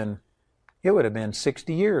would have been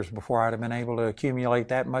 60 years before I'd have been able to accumulate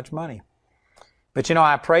that much money. But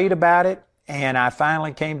I prayed about it, and I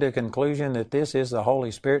finally came to a conclusion that this is the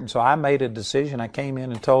Holy Spirit. And so I made a decision. I came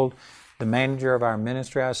in and told the manager of our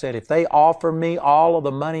ministry, I said, if they offer me all of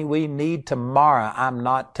the money we need tomorrow, I'm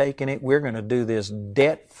not taking it. We're going to do this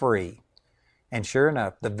debt-free. And sure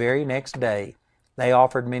enough, the very next day, they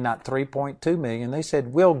offered me not $3.2 million. They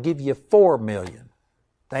said, we'll give you $4 million.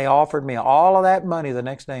 They offered me all of that money the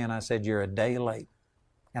next day, and I said, you're a day late.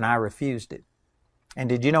 And I refused it. And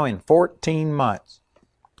did you know, in 14 months,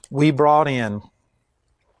 we brought in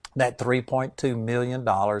that $3.2 million,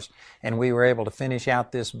 and we were able to finish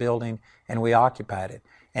out this building, and we occupied it.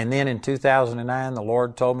 And then in 2009, the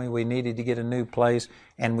Lord told me we needed to get a new place,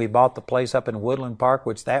 and we bought the place up in Woodland Park,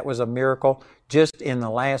 which that was a miracle. Just in the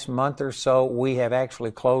last month or so, we have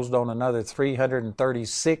actually closed on another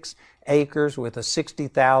 336 acres with a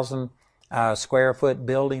 60,000 square foot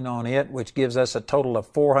building on it, which gives us a total of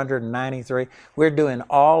 493. We're doing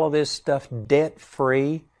all of this stuff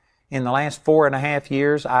debt-free. In the last 4.5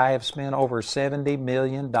 years, I have spent over $70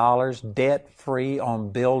 million debt-free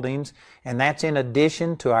on buildings, and that's in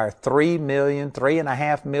addition to our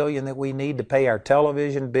 $3.5 million that we need to pay our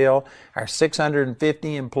television bill, our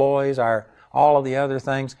 650 employees, all of the other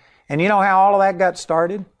things. And you know how all of that got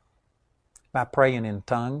started? By praying in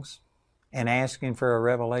tongues and asking for a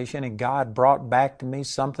revelation, and God brought back to me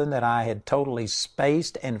something that I had totally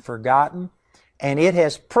spaced and forgotten, and it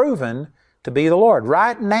has proven to be the Lord.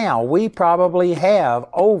 Right now, we probably have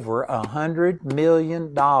over $100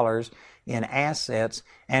 million in assets,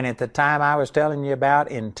 and at the time I was telling you about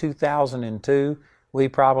in 2002, we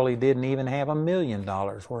probably didn't even have $1 million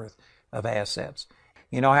worth of assets.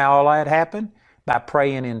 You know how all that happened? By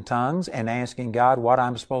praying in tongues and asking God what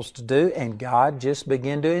I'm supposed to do, and God just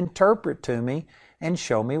began to interpret to me and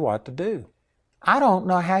show me what to do. I don't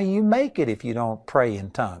know how you make it if you don't pray in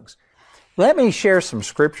tongues. Let me share some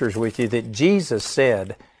scriptures with you that Jesus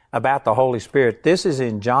said about the Holy Spirit. This is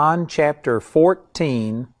in John chapter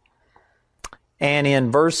 14 and in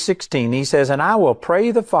verse 16. He says, and I will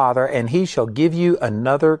pray the Father, and He shall give you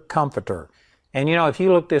another comforter. And if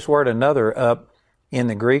you look this word another up in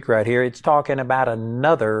the Greek right here, it's talking about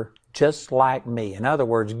another just like me. In other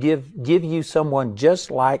words, give you someone just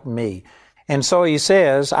like me. And so he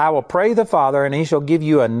says, I will pray the Father, and He shall give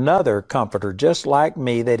you another comforter, just like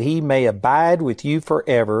me, that He may abide with you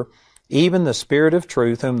forever, even the Spirit of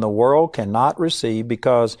truth, whom the world cannot receive,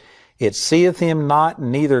 because it seeth Him not,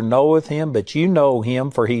 neither knoweth Him, but you know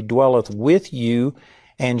Him, for He dwelleth with you,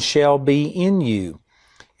 and shall be in you.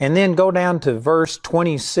 And then go down to verse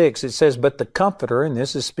 26. It says, but the Comforter, and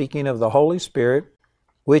this is speaking of the Holy Spirit,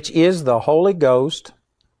 which is the Holy Ghost,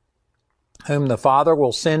 whom the Father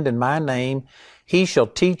will send in my name, He shall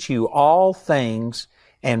teach you all things,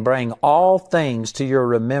 and bring all things to your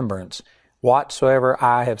remembrance, whatsoever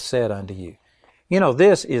I have said unto you.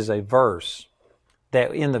 This is a verse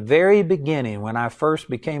that in the very beginning, when I first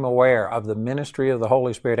became aware of the ministry of the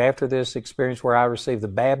Holy Spirit, after this experience where I received the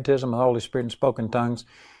baptism of the Holy Spirit and spoke in tongues,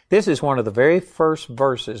 this is one of the very first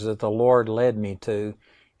verses that the Lord led me to.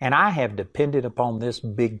 And I have depended upon this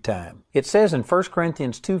big time. It says in 1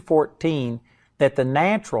 Corinthians 2:14 that the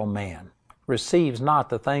natural man receives not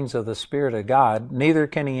the things of the Spirit of God, neither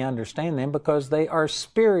can he understand them, because they are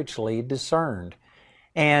spiritually discerned.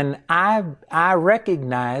 And I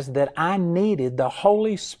recognized that I needed the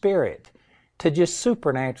Holy Spirit to just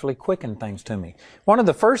supernaturally quicken things to me. One of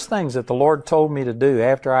the first things that the Lord told me to do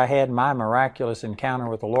after I had my miraculous encounter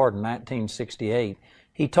with the Lord in 1968,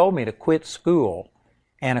 He told me to quit school.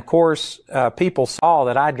 And of course, people saw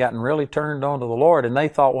that I'd gotten really turned on to the Lord, and they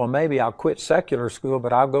thought, well, maybe I'll quit secular school,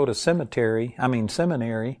 but I'll go to seminary,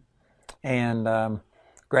 and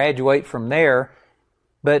graduate from there.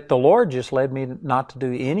 But the Lord just led me not to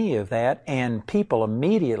do any of that, and people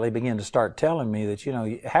immediately began to start telling me that,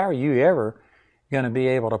 how are you ever going to be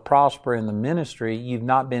able to prosper in the ministry? You've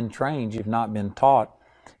not been trained, you've not been taught.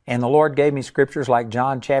 And the Lord gave me scriptures like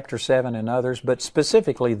John chapter 7 and others, but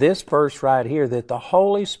specifically this verse right here, that the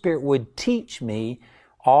Holy Spirit would teach me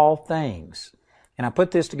all things. And I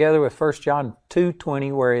put this together with 1 John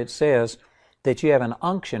 2:20, where it says that you have an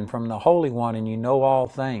unction from the Holy One and you know all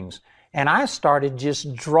things. And I started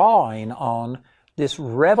just drawing on this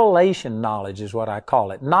revelation knowledge, is what I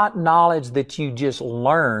call it. Not knowledge that you just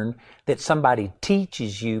learn, that somebody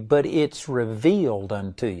teaches you, but it's revealed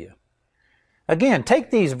unto you. Again,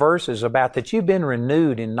 take these verses about that you've been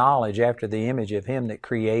renewed in knowledge after the image of Him that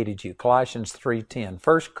created you. Colossians 3:10.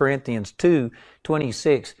 1 Corinthians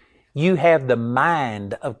 2:26. You have the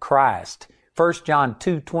mind of Christ. 1 John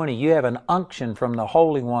 2:20. You have an unction from the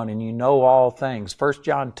Holy One and you know all things. 1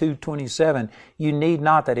 John 2:27. You need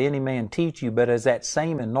not that any man teach you, but as that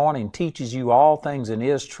same anointing teaches you all things and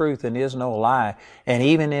is truth and is no lie, and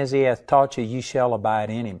even as He hath taught you, you shall abide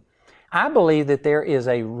in Him. I believe that there is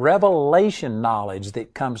a revelation knowledge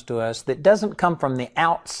that comes to us that doesn't come from the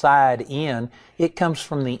outside in, it comes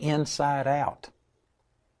from the inside out.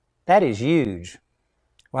 That is huge,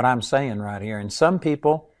 what I'm saying right here. And some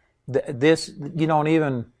people,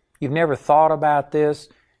 you've never thought about this,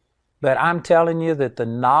 but I'm telling you that the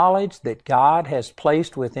knowledge that God has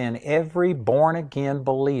placed within every born-again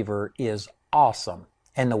believer is awesome.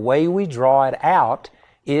 And the way we draw it out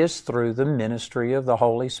is through the ministry of the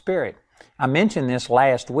Holy Spirit. I mentioned this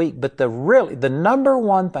last week, but the number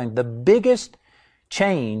one thing, the biggest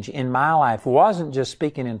change in my life wasn't just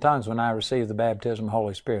speaking in tongues when I received the baptism of the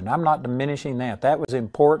Holy Spirit. And I'm not diminishing that. That was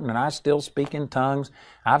important, and I still speak in tongues.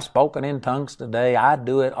 I've spoken in tongues today. I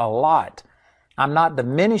do it a lot. I'm not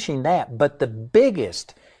diminishing that, but the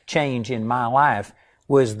biggest change in my life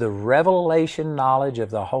was the revelation knowledge of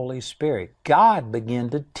the Holy Spirit. God began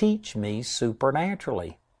to teach me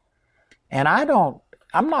supernaturally. And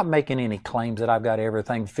I'm not making any claims that I've got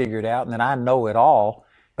everything figured out and that I know it all,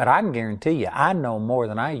 but I can guarantee you I know more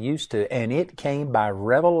than I used to, and it came by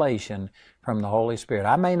revelation from the Holy Spirit.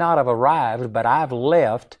 I may not have arrived, but I've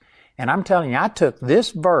left, and I'm telling you, I took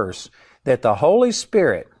this verse that the Holy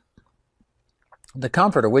Spirit, the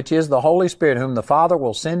Comforter, which is the Holy Spirit, whom the Father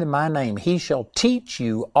will send in my name, He shall teach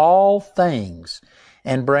you all things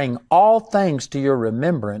and bring all things to your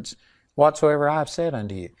remembrance whatsoever I've said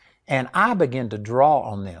unto you. And I began to draw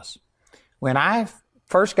on this. When I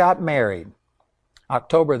first got married,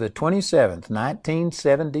 October the 27th,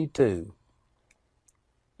 1972,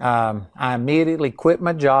 I immediately quit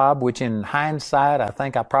my job, which in hindsight, I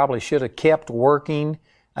think I probably should have kept working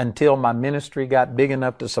until my ministry got big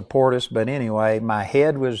enough to support us. But anyway, my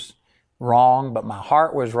head was wrong, but my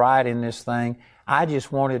heart was right in this thing. I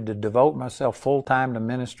just wanted to devote myself full-time to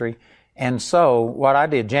ministry. And so what I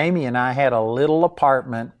did, Jamie and I had a little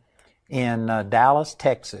apartment in Dallas,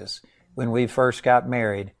 Texas, when we first got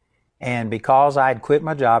married. And because I'd quit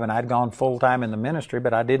my job and I'd gone full-time in the ministry,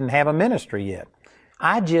 but I didn't have a ministry yet,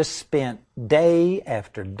 I just spent day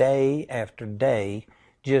after day after day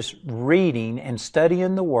just reading and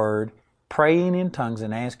studying the Word, praying in tongues,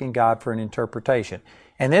 and asking God for an interpretation.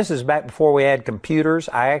 And this is back before we had computers.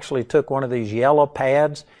 I actually took one of these yellow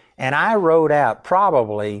pads and I wrote out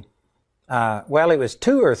probably it was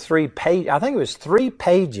 2 or 3 pages. I think it was 3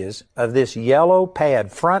 pages of this yellow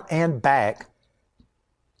pad, front and back,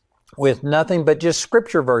 with nothing but just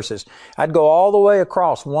scripture verses. I'd go all the way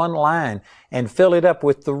across one line and fill it up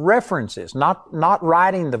with the references, not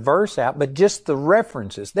writing the verse out, but just the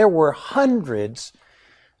references. There were hundreds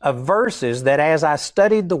of verses that as I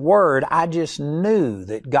studied the Word, I just knew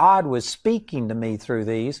that God was speaking to me through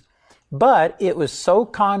these, but it was so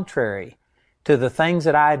contrary to the things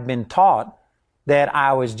that I had been taught that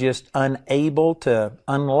I was just unable to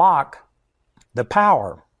unlock the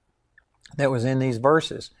power that was in these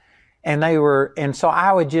verses. And so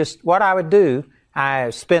what I would do, I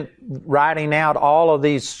spent writing out all of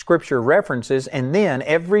these scripture references, and then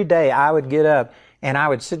every day I would get up and I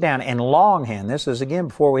would sit down and longhand, this is again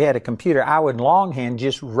before we had a computer, I would longhand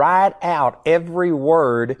just write out every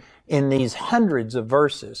word in these hundreds of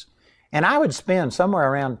verses. And I would spend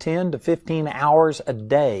somewhere around 10 to 15 hours a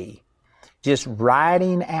day just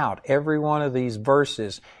writing out every one of these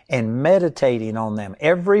verses and meditating on them,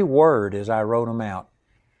 every word as I wrote them out.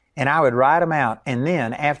 And I would write them out, and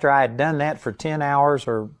then after I had done that for 10 hours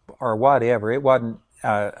or whatever, it wasn't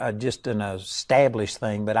just an established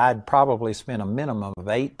thing, but I'd probably spend a minimum of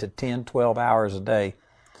 8 to 10, 12 hours a day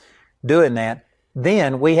doing that.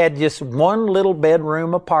 Then we had just one little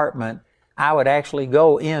bedroom apartment. I would actually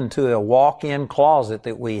go into a walk-in closet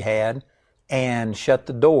that we had and shut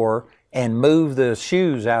the door and move the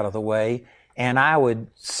shoes out of the way, and I would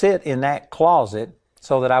sit in that closet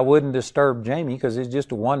so that I wouldn't disturb Jamie, because it's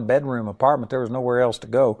just a one-bedroom apartment. There was nowhere else to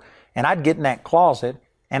go. And I'd get in that closet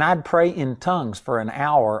and I'd pray in tongues for an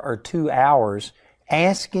hour or 2 hours,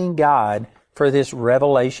 asking God for this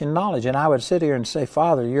revelation knowledge. And I would sit here and say,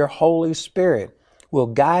 Father, your Holy Spirit will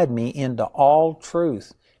guide me into all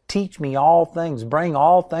truth. Teach me all things. Bring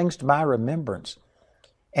all things to my remembrance.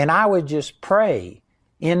 And I would just pray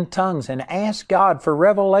in tongues and ask God for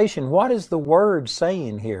revelation. What is the Word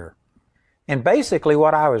saying here? And basically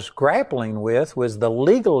what I was grappling with was the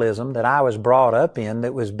legalism that I was brought up in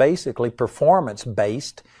that was basically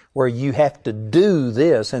performance-based, where you have to do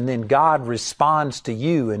this and then God responds to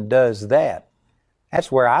you and does that.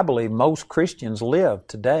 That's where I believe most Christians live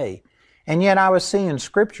today. And yet I was seeing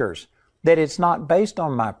scriptures that it's not based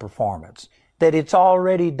on my performance, that it's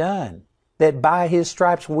already done, that by His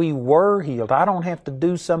stripes we were healed. I don't have to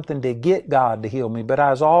do something to get God to heal me, but I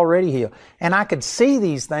was already healed. And I could see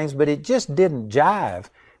these things, but it just didn't jive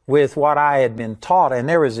with what I had been taught. And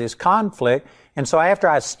there was this conflict. And so after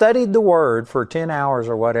I studied the Word for 10 hours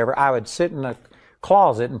or whatever, I would sit in a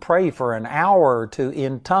closet and pray for an hour or two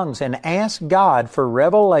in tongues and ask God for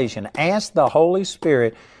revelation, ask the Holy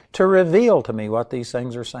Spirit to reveal to me what these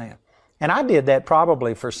things are saying. And I did that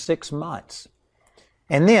probably for 6 months.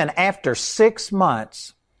 And then after 6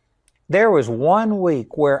 months, there was 1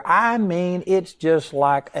 week where, it's just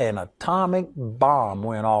like an atomic bomb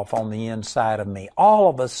went off on the inside of me. All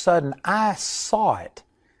of a sudden, I saw it.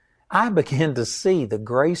 I began to see the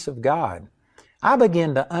grace of God. I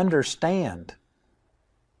began to understand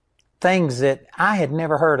things that I had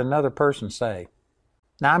never heard another person say.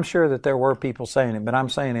 Now, I'm sure that there were people saying it, but I'm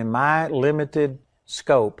saying in my limited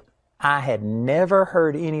scope, I had never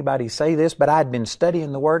heard anybody say this, but I'd been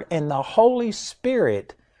studying the Word, and the Holy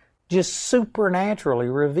Spirit just supernaturally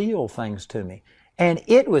revealed things to me. And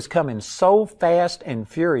it was coming so fast and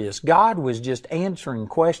furious. God was just answering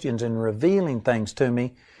questions and revealing things to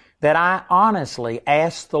me that I honestly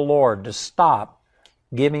asked the Lord to stop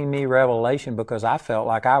giving me revelation, because I felt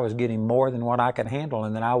like I was getting more than what I could handle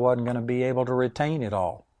and that I wasn't going to be able to retain it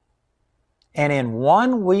all. And in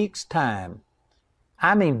 1 week's time,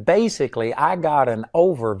 basically I got an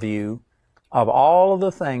overview of all of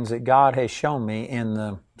the things that God has shown me in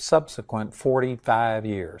the subsequent 45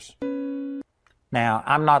 years. Now,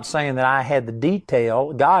 I'm not saying that I had the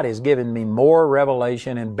detail. God has given me more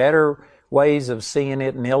revelation and better ways of seeing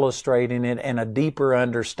it and illustrating it and a deeper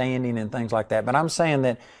understanding and things like that. But I'm saying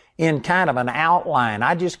that in kind of an outline,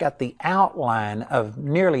 I just got the outline of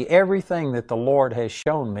nearly everything that the Lord has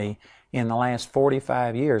shown me in the last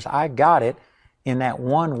 45 years. I got it in that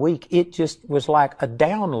 1 week. It just was like a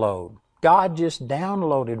download. God just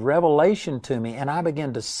downloaded revelation to me, and I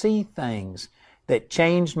began to see things that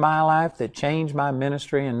changed my life, that changed my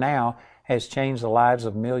ministry, and now has changed the lives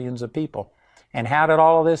of millions of people. And how did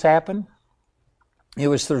all of this happen? It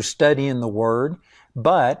was through studying the Word,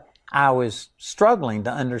 but I was struggling to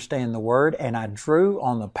understand the Word, and I drew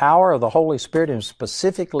on the power of the Holy Spirit, and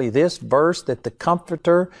specifically this verse, that the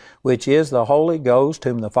Comforter, which is the Holy Ghost,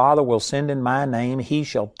 whom the Father will send in my name, He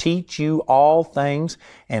shall teach you all things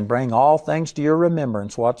and bring all things to your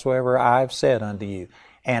remembrance whatsoever I have said unto you.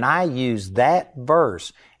 And I used that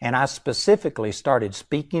verse, and I specifically started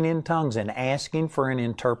speaking in tongues and asking for an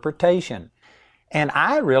interpretation. And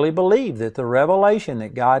I really believe that the revelation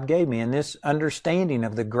that God gave me and this understanding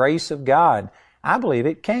of the grace of God, I believe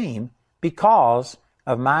it came because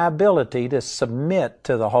of my ability to submit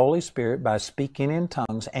to the Holy Spirit by speaking in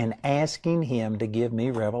tongues and asking Him to give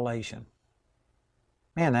me revelation.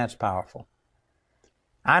 Man, that's powerful.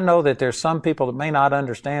 I know that there's some people that may not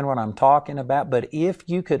understand what I'm talking about, but if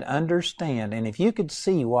you could understand and if you could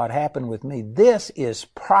see what happened with me, this is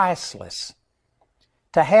priceless.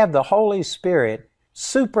 To have the Holy Spirit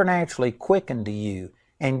supernaturally quicken to you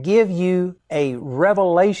and give you a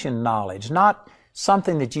revelation knowledge, not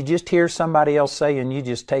something that you just hear somebody else say and you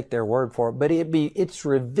just take their word for it, but it's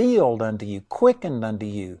revealed unto you, quickened unto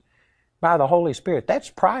you by the Holy Spirit. That's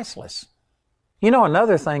priceless. You know,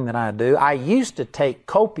 another thing that I do, I used to take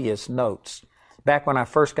copious notes back when I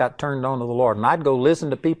first got turned on to the Lord. And I'd go listen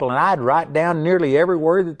to people and I'd write down nearly every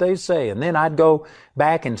word that they say. And then I'd go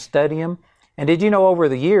back and study them. And did you know, over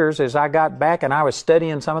the years, as I got back and I was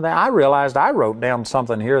studying some of that, I realized I wrote down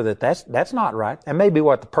something here that's not right. That may be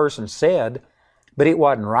what the person said, but it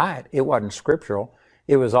wasn't right. It wasn't scriptural.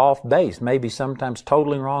 It was off base. Maybe sometimes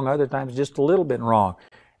totally wrong, other times just a little bit wrong.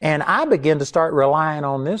 And I began to start relying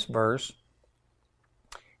on this verse.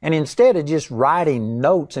 And instead of just writing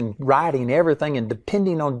notes and writing everything and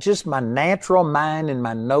depending on just my natural mind and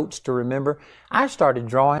my notes to remember, I started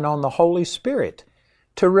drawing on the Holy Spirit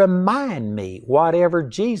to remind me whatever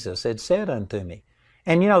Jesus had said unto me.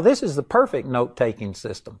 And you know, this is the perfect note-taking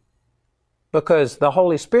system, because the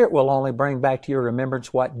Holy Spirit will only bring back to your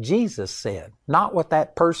remembrance what Jesus said, not what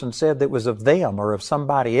that person said that was of them or of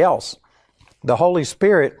somebody else. The Holy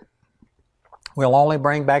Spirit will only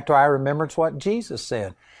bring back to our remembrance what Jesus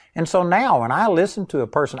said. And so now when I listen to a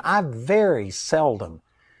person, I very seldom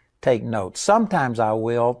take notes. Sometimes I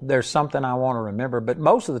will. There's something I want to remember, but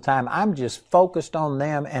most of the time I'm just focused on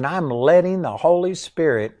them and I'm letting the Holy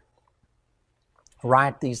Spirit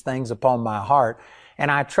write these things upon my heart.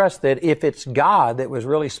 And I trust that if it's God that was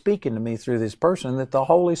really speaking to me through this person, that the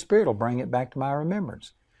Holy Spirit will bring it back to my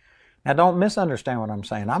remembrance. Now, don't misunderstand what I'm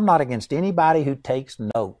saying. I'm not against anybody who takes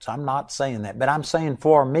notes. I'm not saying that. But I'm saying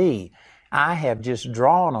for me, I have just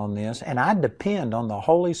drawn on this, and I depend on the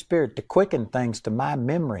Holy Spirit to quicken things to my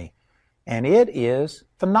memory. And it is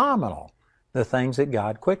phenomenal, the things that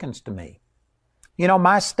God quickens to me. You know,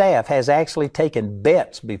 my staff has actually taken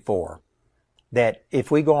bets before that if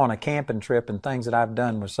we go on a camping trip and things that I've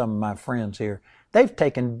done with some of my friends here, they've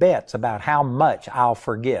taken bets about how much I'll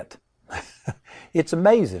forget. It's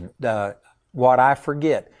amazing what I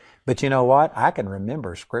forget. But you know what? I can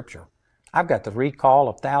remember Scripture. I've got the recall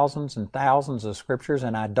of thousands and thousands of Scriptures,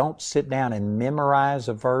 and I don't sit down and memorize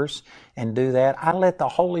a verse and do that. I let the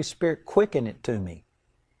Holy Spirit quicken it to me.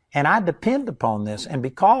 And I depend upon this, and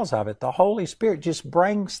because of it, the Holy Spirit just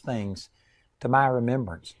brings things to my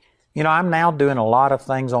remembrance. You know, I'm now doing a lot of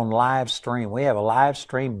things on live stream. We have a live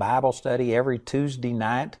stream Bible study every Tuesday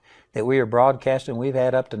night that we are broadcasting. We've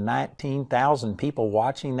had up to 19,000 people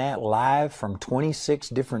watching that live from 26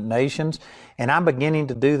 different nations. And I'm beginning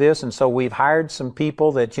to do this. And so we've hired some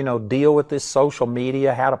people that, you know, deal with this social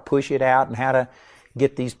media, how to push it out and how to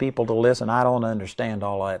get these people to listen. I don't understand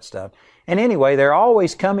all that stuff. And anyway, they're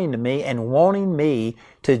always coming to me and wanting me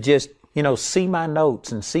to just, you know, see my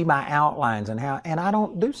notes and see my outlines and I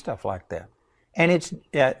don't do stuff like that. And it's,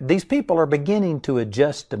 these people are beginning to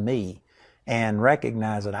adjust to me and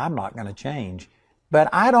recognize that I'm not going to change. But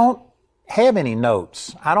I don't have any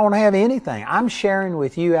notes. I don't have anything. I'm sharing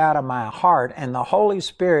with you out of my heart, and the Holy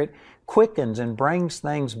Spirit quickens and brings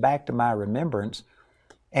things back to my remembrance.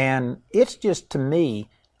 And it's just, to me,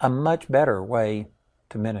 a much better way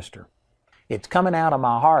to minister. It's coming out of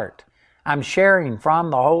my heart. I'm sharing from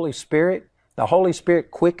the Holy Spirit. The Holy Spirit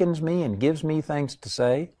quickens me and gives me things to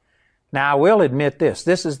say. Now, I will admit this.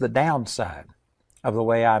 This is the downside of the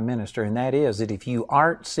way I minister, and that is that if you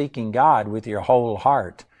aren't seeking God with your whole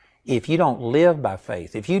heart, if you don't live by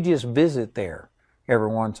faith, if you just visit there every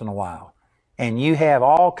once in a while, and you have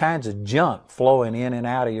all kinds of junk flowing in and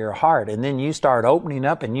out of your heart, and then you start opening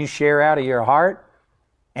up and you share out of your heart,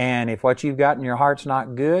 and if what you've got in your heart's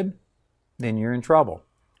not good, then you're in trouble.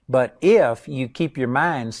 But if you keep your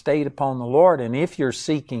mind stayed upon the Lord, and if you're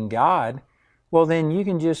seeking God, well, then you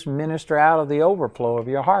can just minister out of the overflow of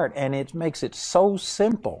your heart. And it makes it so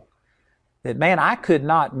simple that, man, I could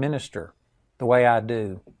not minister the way I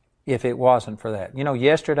do if it wasn't for that. You know,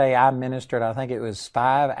 yesterday I ministered, I think it was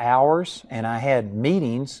 5 hours, and I had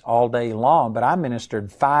meetings all day long, but I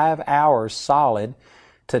ministered 5 hours solid.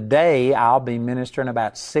 Today I'll be ministering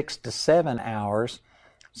about 6 to 7 hours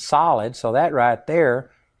solid. So that right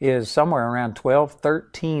there is somewhere around 12,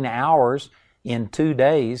 13 hours in 2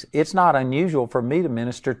 days. It's not unusual for me to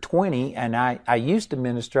minister 20, and I used to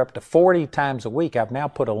minister up to 40 times a week. I've now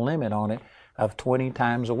put a limit on it of 20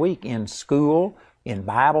 times a week in school, in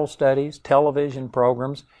Bible studies, television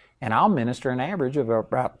programs, and I'll minister an average of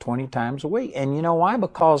about 20 times a week. And you know why?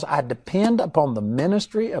 Because I depend upon the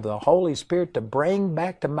ministry of the Holy Spirit to bring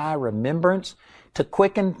back to my remembrance, to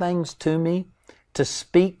quicken things to me, to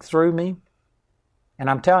speak through me. And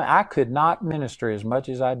I'm telling you, I could not minister as much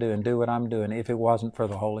as I do and do what I'm doing if it wasn't for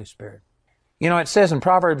the Holy Spirit. You know, it says in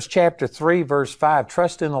Proverbs chapter 3, verse 5,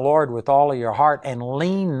 trust in the Lord with all of your heart and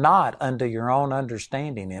lean not unto your own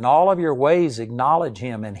understanding. In all of your ways acknowledge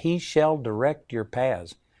Him, and He shall direct your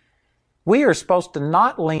paths. We are supposed to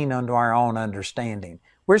not lean unto our own understanding.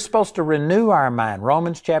 We're supposed to renew our mind.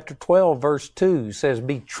 Romans chapter 12, verse 2 says,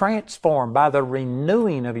 be transformed by the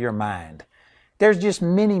renewing of your mind. There's just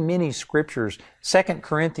many, many scriptures. 2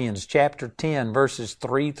 Corinthians chapter 10, verses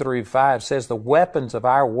 3 through 5 says, the weapons of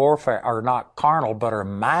our warfare are not carnal, but are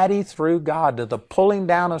mighty through God to the pulling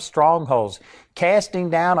down of strongholds, casting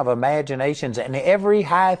down of imaginations, and every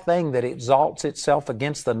high thing that exalts itself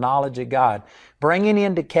against the knowledge of God, bringing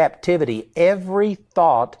into captivity every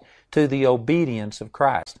thought to the obedience of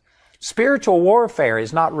Christ. Spiritual warfare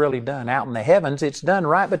is not really done out in the heavens. It's done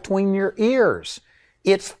right between your ears.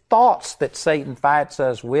 It's thoughts that Satan fights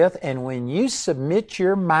us with, and when you submit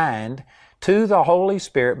your mind to the Holy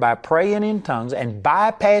Spirit by praying in tongues and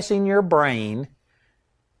bypassing your brain,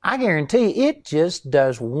 I guarantee you, it just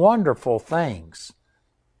does wonderful things.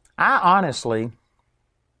 I honestly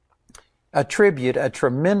attribute a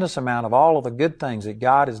tremendous amount of all of the good things that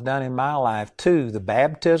God has done in my life to the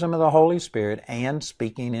baptism of the Holy Spirit and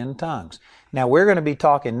speaking in tongues. Now, we're going to be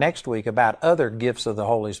talking next week about other gifts of the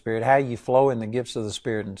Holy Spirit, how you flow in the gifts of the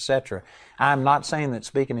Spirit, etc. I'm not saying that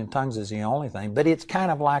speaking in tongues is the only thing, but it's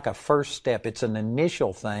kind of like a first step. It's an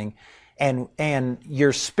initial thing. And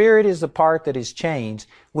your spirit is the part that is changed.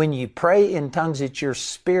 When you pray in tongues, it's your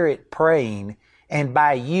spirit praying. And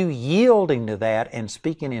by you yielding to that and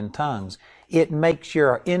speaking in tongues, it makes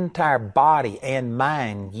your entire body and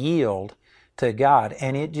mind yield to God.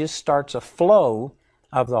 And it just starts a flow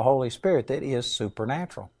of the Holy Spirit that is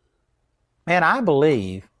supernatural. Man, I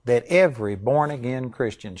believe that every born-again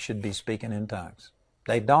Christian should be speaking in tongues.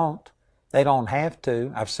 They don't. They don't have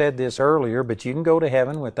to. I've said this earlier, but you can go to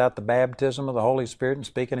heaven without the baptism of the Holy Spirit and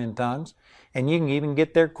speaking in tongues, and you can even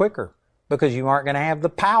get there quicker because you aren't going to have the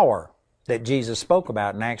power that Jesus spoke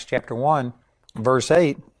about in Acts chapter 1, verse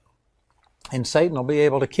 8. And Satan will be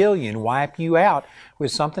able to kill you and wipe you out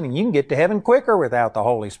with something, and you can get to heaven quicker without the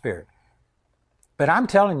Holy Spirit. But I'm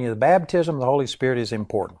telling you, the baptism of the Holy Spirit is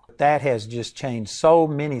important. That has just changed so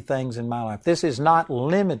many things in my life. This is not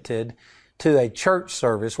limited to a church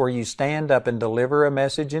service where you stand up and deliver a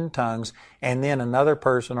message in tongues and then another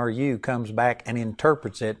person or you comes back and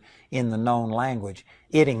interprets it in the known language.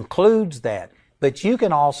 It includes that. But you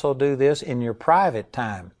can also do this in your private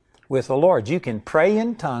time with the Lord. You can pray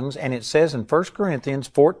in tongues, and it says in 1 Corinthians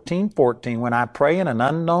 14:14, when I pray in an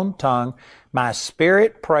unknown tongue, my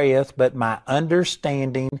spirit prayeth, but my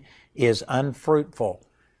understanding is unfruitful.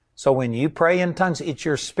 So when you pray in tongues, it's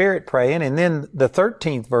your spirit praying. And then the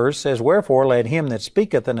 13th verse says, wherefore let him that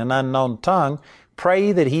speaketh in an unknown tongue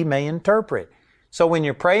pray that he may interpret. So when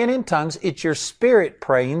you're praying in tongues, it's your spirit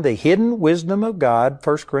praying the hidden wisdom of God,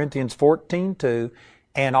 1 Corinthians 14:2,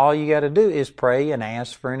 and all you got to do is pray and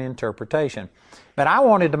ask for an interpretation. But I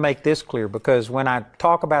wanted to make this clear because when I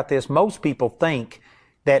talk about this, most people think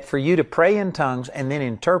that for you to pray in tongues and then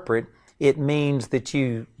interpret, it means that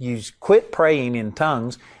you quit praying in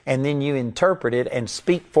tongues and then you interpret it and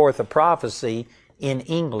speak forth a prophecy in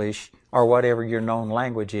English or whatever your known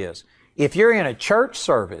language is. If you're in a church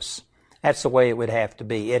service, that's the way it would have to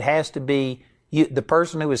be. It has to be, the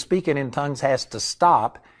person who is speaking in tongues has to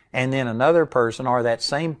stop, and then another person or that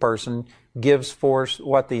same person gives forth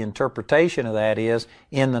what the interpretation of that is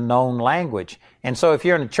in the known language. And so if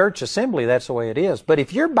you're in a church assembly, that's the way it is. But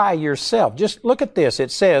if you're by yourself, just look at this.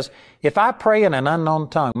 It says, if I pray in an unknown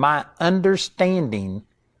tongue, my understanding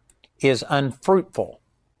is unfruitful.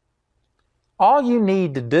 All you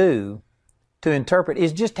need to do to interpret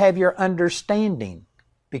is just have your understanding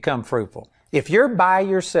become fruitful. If you're by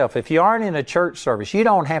yourself, if you aren't in a church service, you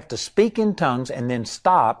don't have to speak in tongues and then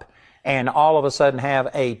stop and all of a sudden have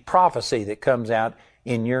a prophecy that comes out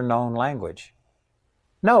in your known language.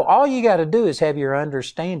 No, all you got to do is have your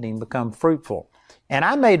understanding become fruitful. And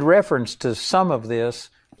I made reference to some of this,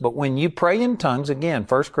 but when you pray in tongues, again,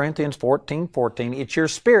 1 Corinthians 14:14, it's your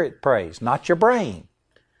spirit prays, not your brain.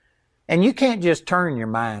 And you can't just turn your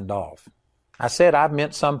mind off. I said I've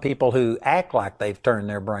met some people who act like they've turned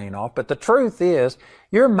their brain off, but the truth is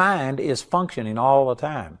your mind is functioning all the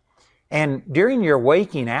time. And during your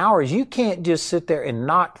waking hours, you can't just sit there and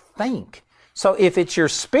not think. So if it's your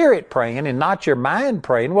spirit praying and not your mind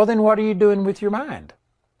praying, well, then what are you doing with your mind?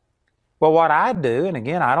 Well, what I do, and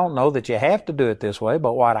again, I don't know that you have to do it this way,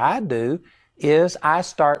 but what I do is I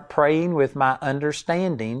start praying with my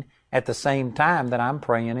understanding at the same time that I'm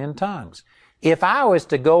praying in tongues. If I was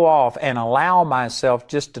to go off and allow myself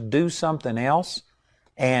just to do something else,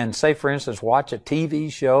 and say, for instance, watch a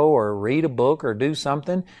TV show or read a book or do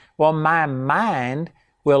something, well, my mind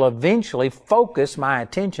will eventually focus my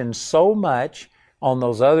attention so much on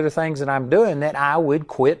those other things that I'm doing that I would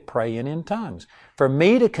quit praying in tongues. For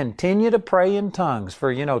me to continue to pray in tongues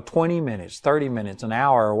for, 20 minutes, 30 minutes, an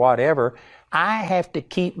hour, or whatever, I have to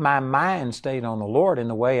keep my mind stayed on the Lord.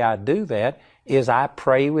 And the way I do that is I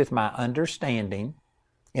pray with my understanding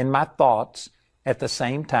in my thoughts at the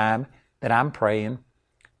same time that I'm praying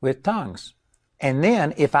with tongues. And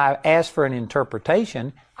then if I ask for an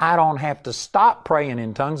interpretation, I don't have to stop praying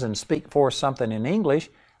in tongues and speak forth something in English.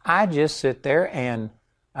 I just sit there and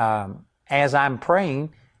as I'm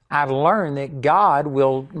praying, I've learned that God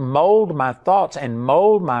will mold my thoughts and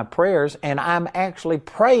mold my prayers, and I'm actually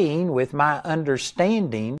praying with my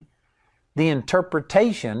understanding the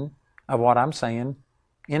interpretation of what I'm saying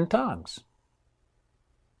in tongues.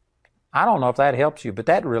 I don't know if that helps you, but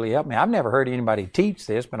that really helped me. I've never heard anybody teach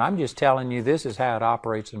this, but I'm just telling you this is how it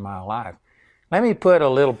operates in my life. Let me put a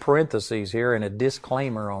little parenthesis here and a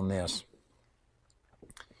disclaimer on this.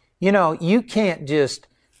 You can't just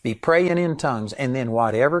be praying in tongues, and then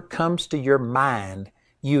whatever comes to your mind,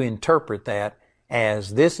 you interpret that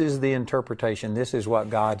as, this is the interpretation, this is what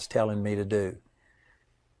God's telling me to do.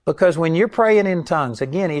 Because when you're praying in tongues,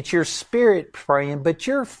 again, it's your spirit praying, but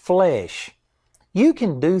your flesh, you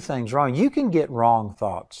can do things wrong. You can get wrong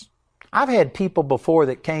thoughts. I've had people before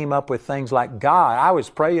that came up with things like, God, I was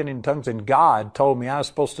praying in tongues and God told me I was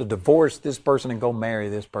supposed to divorce this person and go marry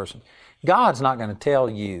this person. God's not going to tell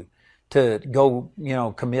you to go,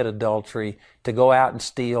 commit adultery, to go out and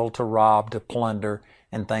steal, to rob, to plunder,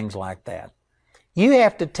 and things like that. You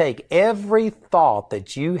have to take every thought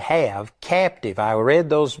that you have captive. I read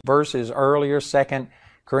those verses earlier, 2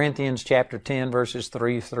 Corinthians chapter 10, verses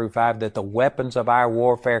 3 through 5, that the weapons of our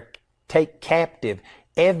warfare take captive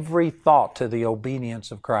every thought to the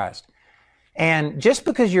obedience of Christ. And just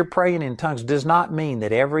because you're praying in tongues does not mean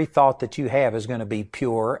that every thought that you have is going to be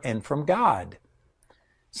pure and from God.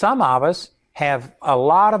 Some of us have a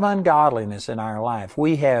lot of ungodliness in our life.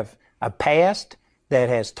 We have a past that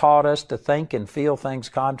has taught us to think and feel things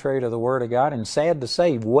contrary to the Word of God. And sad to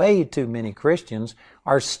say, way too many Christians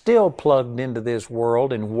are still plugged into this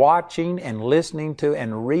world and watching and listening to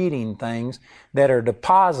and reading things that are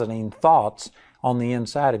depositing thoughts on the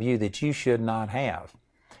inside of you that you should not have.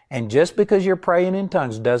 And just because you're praying in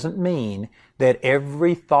tongues doesn't mean that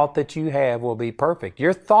every thought that you have will be perfect.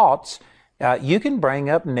 Your thoughts, you can bring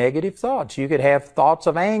up negative thoughts. You could have thoughts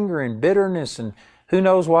of anger and bitterness and who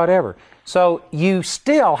knows whatever. So you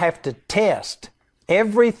still have to test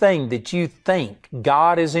everything that you think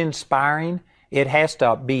God is inspiring. It has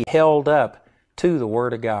to be held up to the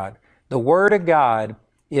Word of God. The Word of God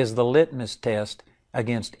is the litmus test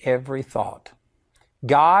against every thought.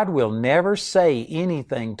 God will never say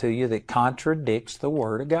anything to you that contradicts the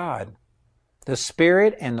Word of God. The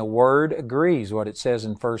Spirit and the Word agrees, what it says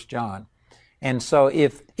in 1 John. And so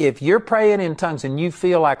if you're praying in tongues and you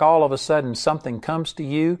feel like all of a sudden something comes to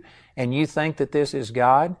you and you think that this is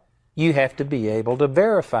God, you have to be able to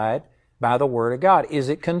verify it by the Word of God. Is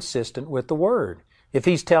it consistent with the Word? If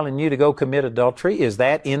He's telling you to go commit adultery, is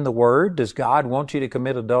that in the Word? Does God want you to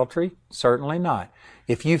commit adultery? Certainly not.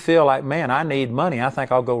 If you feel like, man, I need money, I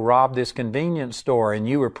think I'll go rob this convenience store, and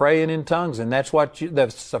you were praying in tongues and that's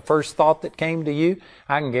the first thought that came to you,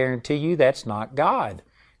 I can guarantee you that's not God.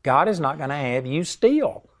 God is not going to have you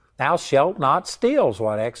steal. Thou shalt not steal is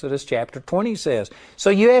what Exodus chapter 20 says. So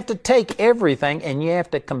you have to take everything and you have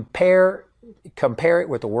to compare it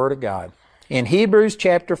with the Word of God. In Hebrews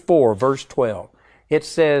chapter 4, verse 12, it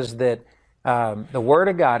says that the Word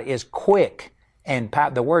of God is quick, and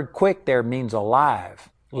the word quick there means alive,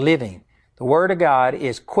 living. The Word of God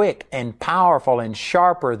is quick and powerful and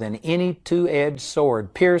sharper than any two-edged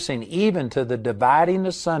sword, piercing even to the dividing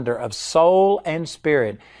asunder of soul and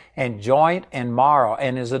spirit and joint and marrow,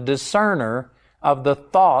 and is a discerner of the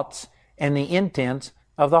thoughts and the intents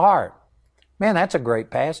of the heart. Man, that's a great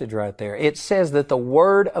passage right there. It says that the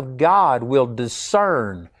Word of God will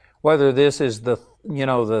discern whether this is the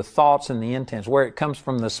thoughts and the intents, where it comes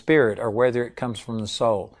from the Spirit or whether it comes from the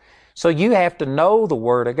soul. So you have to know the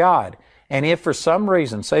Word of God. And if for some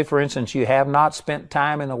reason, say for instance, you have not spent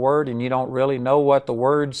time in the Word and you don't really know what the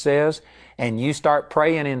Word says, and you start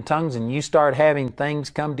praying in tongues and you start having things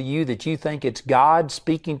come to you that you think it's God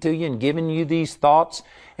speaking to you and giving you these thoughts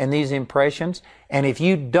and these impressions, and if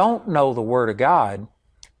you don't know the Word of God,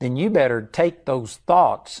 then you better take those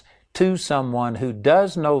thoughts to someone who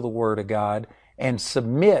does know the Word of God and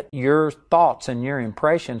submit your thoughts and your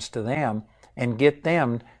impressions to them and get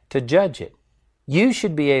them to judge it. You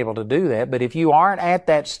should be able to do that, but if you aren't at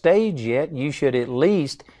that stage yet, you should at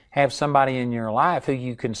least have somebody in your life who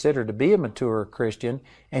you consider to be a mature Christian,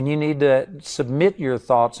 and you need to submit your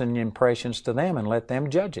thoughts and impressions to them and let them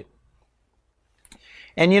judge it.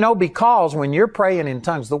 And because when you're praying in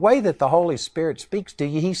tongues, the way that the Holy Spirit speaks to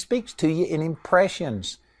you, He speaks to you in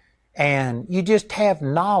impressions, and you just have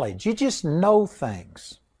knowledge. You just know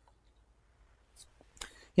things.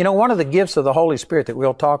 One of the gifts of the Holy Spirit that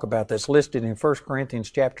we'll talk about that's listed in 1 Corinthians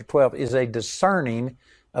chapter 12 is a discerning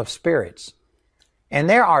of spirits. And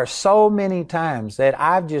there are so many times that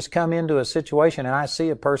I've just come into a situation and I see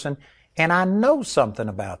a person and I know something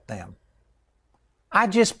about them. I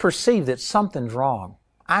just perceive that something's wrong.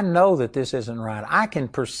 I know that this isn't right. I can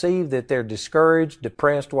perceive that they're discouraged,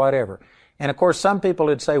 depressed, whatever. And of course, some people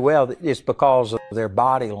would say, well, it's because of their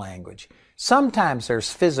body language. Sometimes there's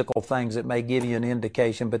physical things that may give you an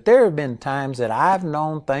indication, but there have been times that I've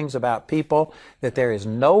known things about people that there is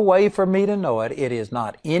no way for me to know it. It is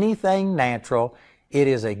not anything natural. It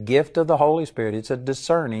is a gift of the Holy Spirit. It's a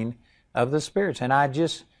discerning of the spirits. And I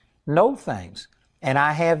just know things. and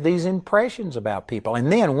I have these impressions about people.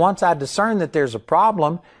 And then once I discern that there's a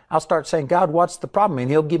problem, I'll start saying, God, what's the problem?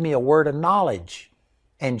 And He'll give me a word of knowledge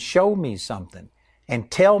and show me something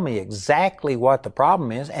and tell me exactly what the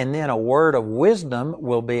problem is. And then a word of wisdom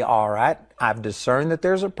will be, all right, I've discerned that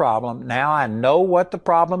there's a problem. Now I know what the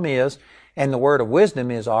problem is. And the word of wisdom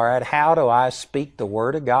is, all right, how do I speak the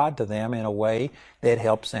word of God to them in a way that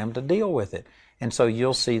helps them to deal with it? And so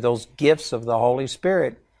you'll see those gifts of the Holy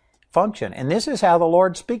Spirit function. And this is how the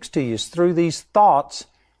Lord speaks to you, is through these thoughts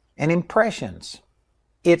and impressions.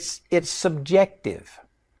 It's subjective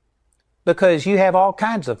because you have all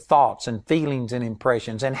kinds of thoughts and feelings and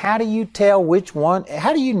impressions. And how do you tell which one,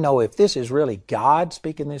 how do you know if this is really God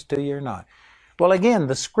speaking this to you or not? Well, again,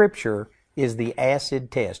 the Scripture is the acid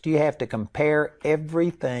test. You have to compare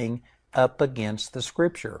everything up against the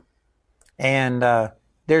Scripture. And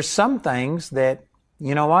there's some things that,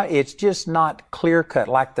 you know what, it's just not clear-cut.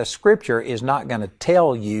 Like the Scripture is not going to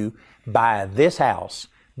tell you, buy this house,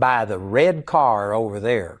 buy the red car over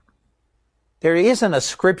there. There isn't a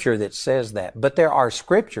Scripture that says that, but there are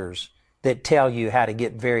Scriptures that tell you how to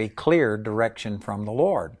get very clear direction from the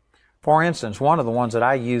Lord. For instance, one of the ones that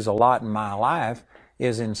I use a lot in my life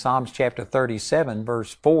is in Psalms chapter 37,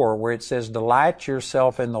 verse 4, where it says, delight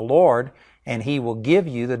yourself in the Lord, and He will give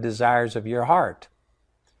you the desires of your heart.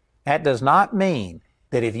 That does not mean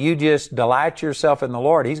that if you just delight yourself in the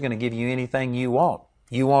Lord, He's going to give you anything you want.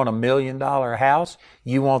 You want $1 million house.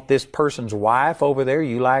 You want this person's wife over there.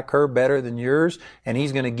 You like her better than yours, and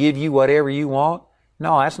He's going to give you whatever you want.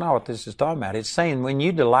 No, that's not what this is talking about. It's saying when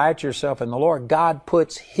you delight yourself in the Lord, God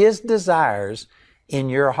puts His desires in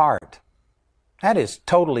your heart. That is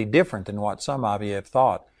totally different than what some of you have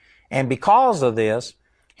thought. And because of this,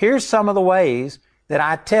 here's some of the ways that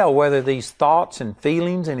I tell whether these thoughts and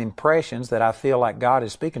feelings and impressions that I feel like God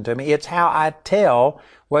is speaking to me. It's how I tell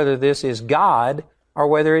whether this is God or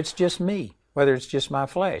whether it's just me, whether it's just my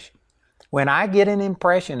flesh. When I get an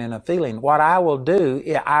impression and a feeling, what I will do,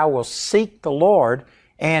 I will seek the Lord.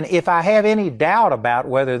 And if I have any doubt about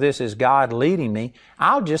whether this is God leading me,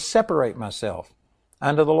 I'll just separate myself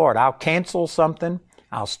unto the Lord. I'll cancel something.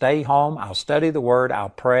 I'll stay home. I'll study the Word. I'll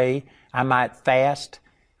pray. I might fast.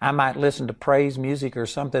 I might listen to praise music or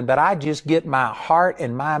something, but I just get my heart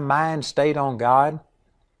and my mind stayed on God.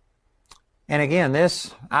 And again,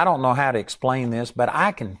 I don't know how to explain this, but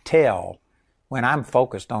I can tell when I'm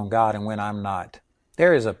focused on God and when I'm not.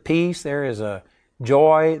 There is a peace, there is a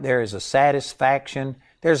joy, there is a satisfaction,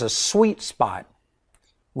 there's a sweet spot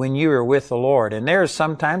when you are with the Lord. And there's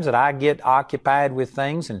sometimes that I get occupied with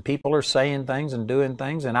things and people are saying things and doing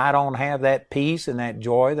things and I don't have that peace and that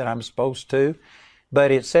joy that I'm supposed to.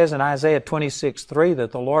 But it says in Isaiah 26:3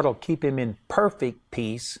 that the Lord will keep him in perfect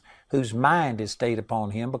peace whose mind is stayed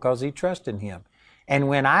upon Him because he trusts in Him. And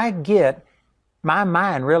when I get my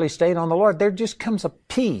mind really stayed on the Lord, there just comes a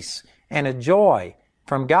peace and a joy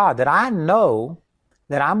from God that I know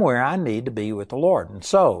that I'm where I need to be with the Lord. And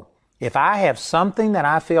so, if I have something that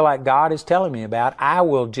I feel like God is telling me about, I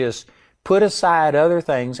will just put aside other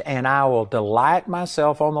things and I will delight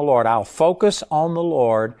myself on the Lord. I'll focus on the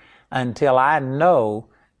Lord until I know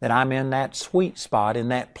that I'm in that sweet spot, in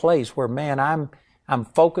that place where, man, I'm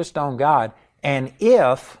focused on God. And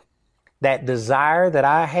if that desire that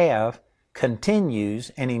I have continues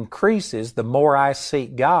and increases the more I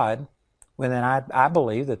seek God, well, then I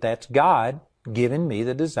believe that that's God giving me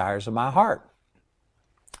the desires of my heart.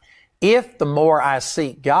 If the more I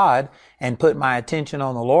seek God and put my attention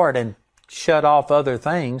on the Lord and shut off other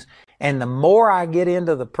things, and the more I get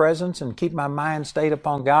into the presence and keep my mind stayed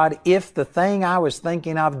upon God, if the thing I was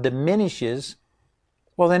thinking of diminishes,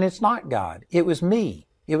 well, then it's not God. It was me.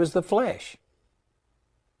 It was the flesh.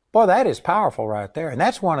 Boy, that is powerful right there. And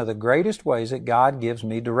that's one of the greatest ways that God gives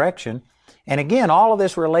me direction. And again, all of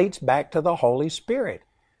this relates back to the Holy Spirit.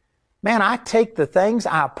 Man, I take the things,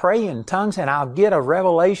 I pray in tongues, and I'll get a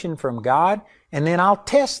revelation from God, and then I'll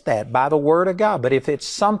test that by the Word of God. But if it's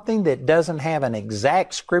something that doesn't have an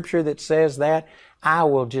exact Scripture that says that, I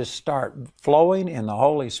will just start flowing in the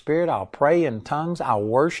Holy Spirit. I'll pray in tongues. I'll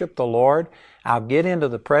worship the Lord. I'll get into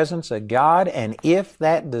the presence of God. And if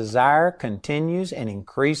that desire continues and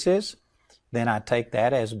increases, then I take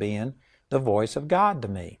that as being the voice of God to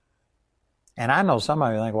me. And I know some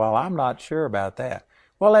of you think, well, I'm not sure about that.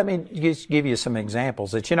 Well, let me just give you some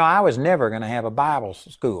examples that, I was never going to have a Bible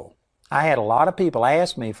school. I had a lot of people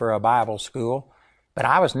ask me for a Bible school, but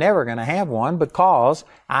I was never going to have one because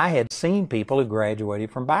I had seen people who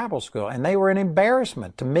graduated from Bible school, and they were an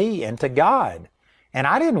embarrassment to me and to God. And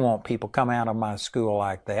I didn't want people coming out of my school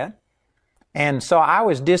like that. And so I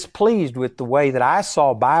was displeased with the way that I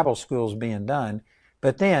saw Bible schools being done.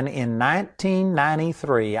 But then in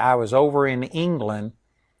 1993, I was over in England,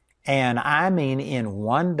 and I mean in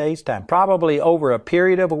one day's time, probably over a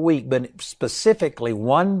period of a week, but specifically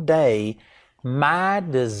one day, my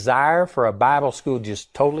desire for a Bible school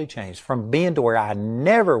just totally changed. From being to where I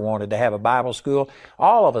never wanted to have a Bible school,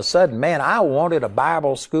 all of a sudden, man, I wanted a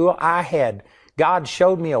Bible school. God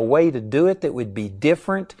showed me a way to do it that would be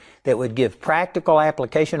different, that would give practical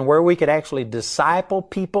application, where we could actually disciple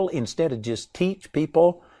people instead of just teach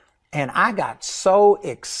people. And I got so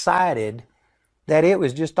excited that it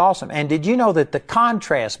was just awesome. And did you know that the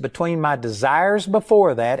contrast between my desires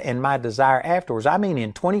before that and my desire afterwards, I mean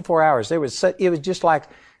in 24 hours, it was just like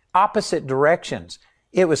opposite directions.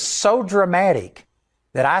 It was so dramatic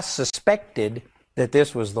that I suspected that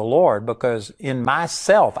this was the Lord, because in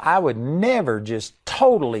myself, I would never just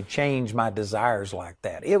totally change my desires like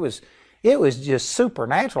that. It was just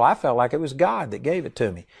supernatural. I felt like it was God that gave it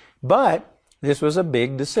to me. But this was a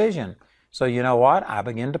big decision. So you know what? I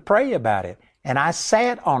began to pray about it. And I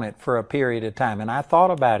sat on it for a period of time, and I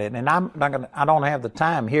thought about it. And I don't have the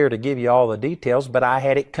time here to give you all the details, but I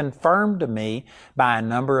had it confirmed to me by a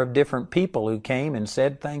number of different people who came and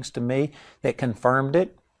said things to me that confirmed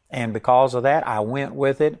it. And because of that, I went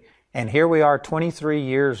with it. And here we are 23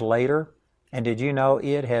 years later. And did you know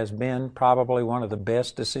it has been probably one of the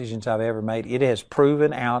best decisions I've ever made? It has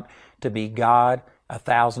proven out to be God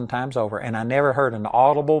 1,000 times over. And I never heard an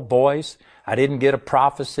audible voice. I didn't get a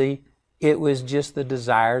prophecy. It was just the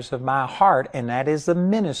desires of my heart. And that is the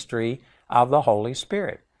ministry of the Holy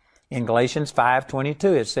Spirit. In Galatians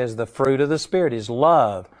 5:22, it says the fruit of the Spirit is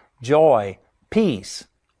love, joy, peace,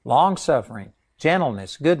 long-suffering,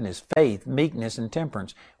 gentleness, goodness, faith, meekness, and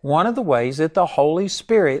temperance. One of the ways that the Holy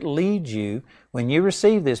Spirit leads you when you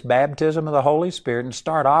receive this baptism of the Holy Spirit and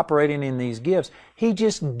start operating in these gifts, He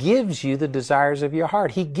just gives you the desires of your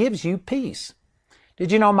heart. He gives you peace.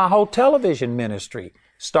 Did you know my whole television ministry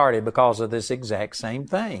started because of this exact same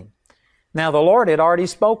thing? Now, the Lord had already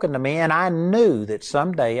spoken to me, and I knew that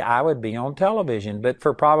someday I would be on television. But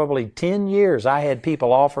for probably 10 years, I had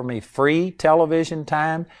people offer me free television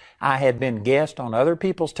time. I had been guest on other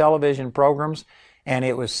people's television programs, and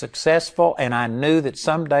it was successful, and I knew that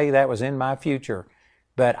someday that was in my future.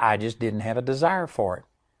 But I just didn't have a desire for it.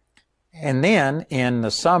 And then, in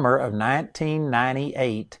the summer of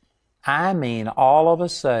 1998, I mean, all of a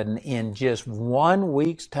sudden, in just 1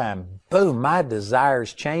 week's time, boom, my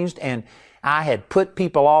desires changed, and I had put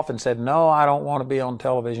people off and said, no, I don't want to be on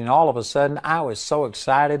television. All of a sudden, I was so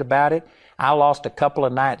excited about it. I lost a couple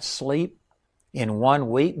of nights' sleep in 1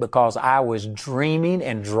 week because I was dreaming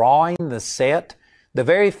and drawing the set, the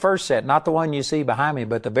very first set, not the one you see behind me,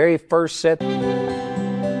 but the very first set.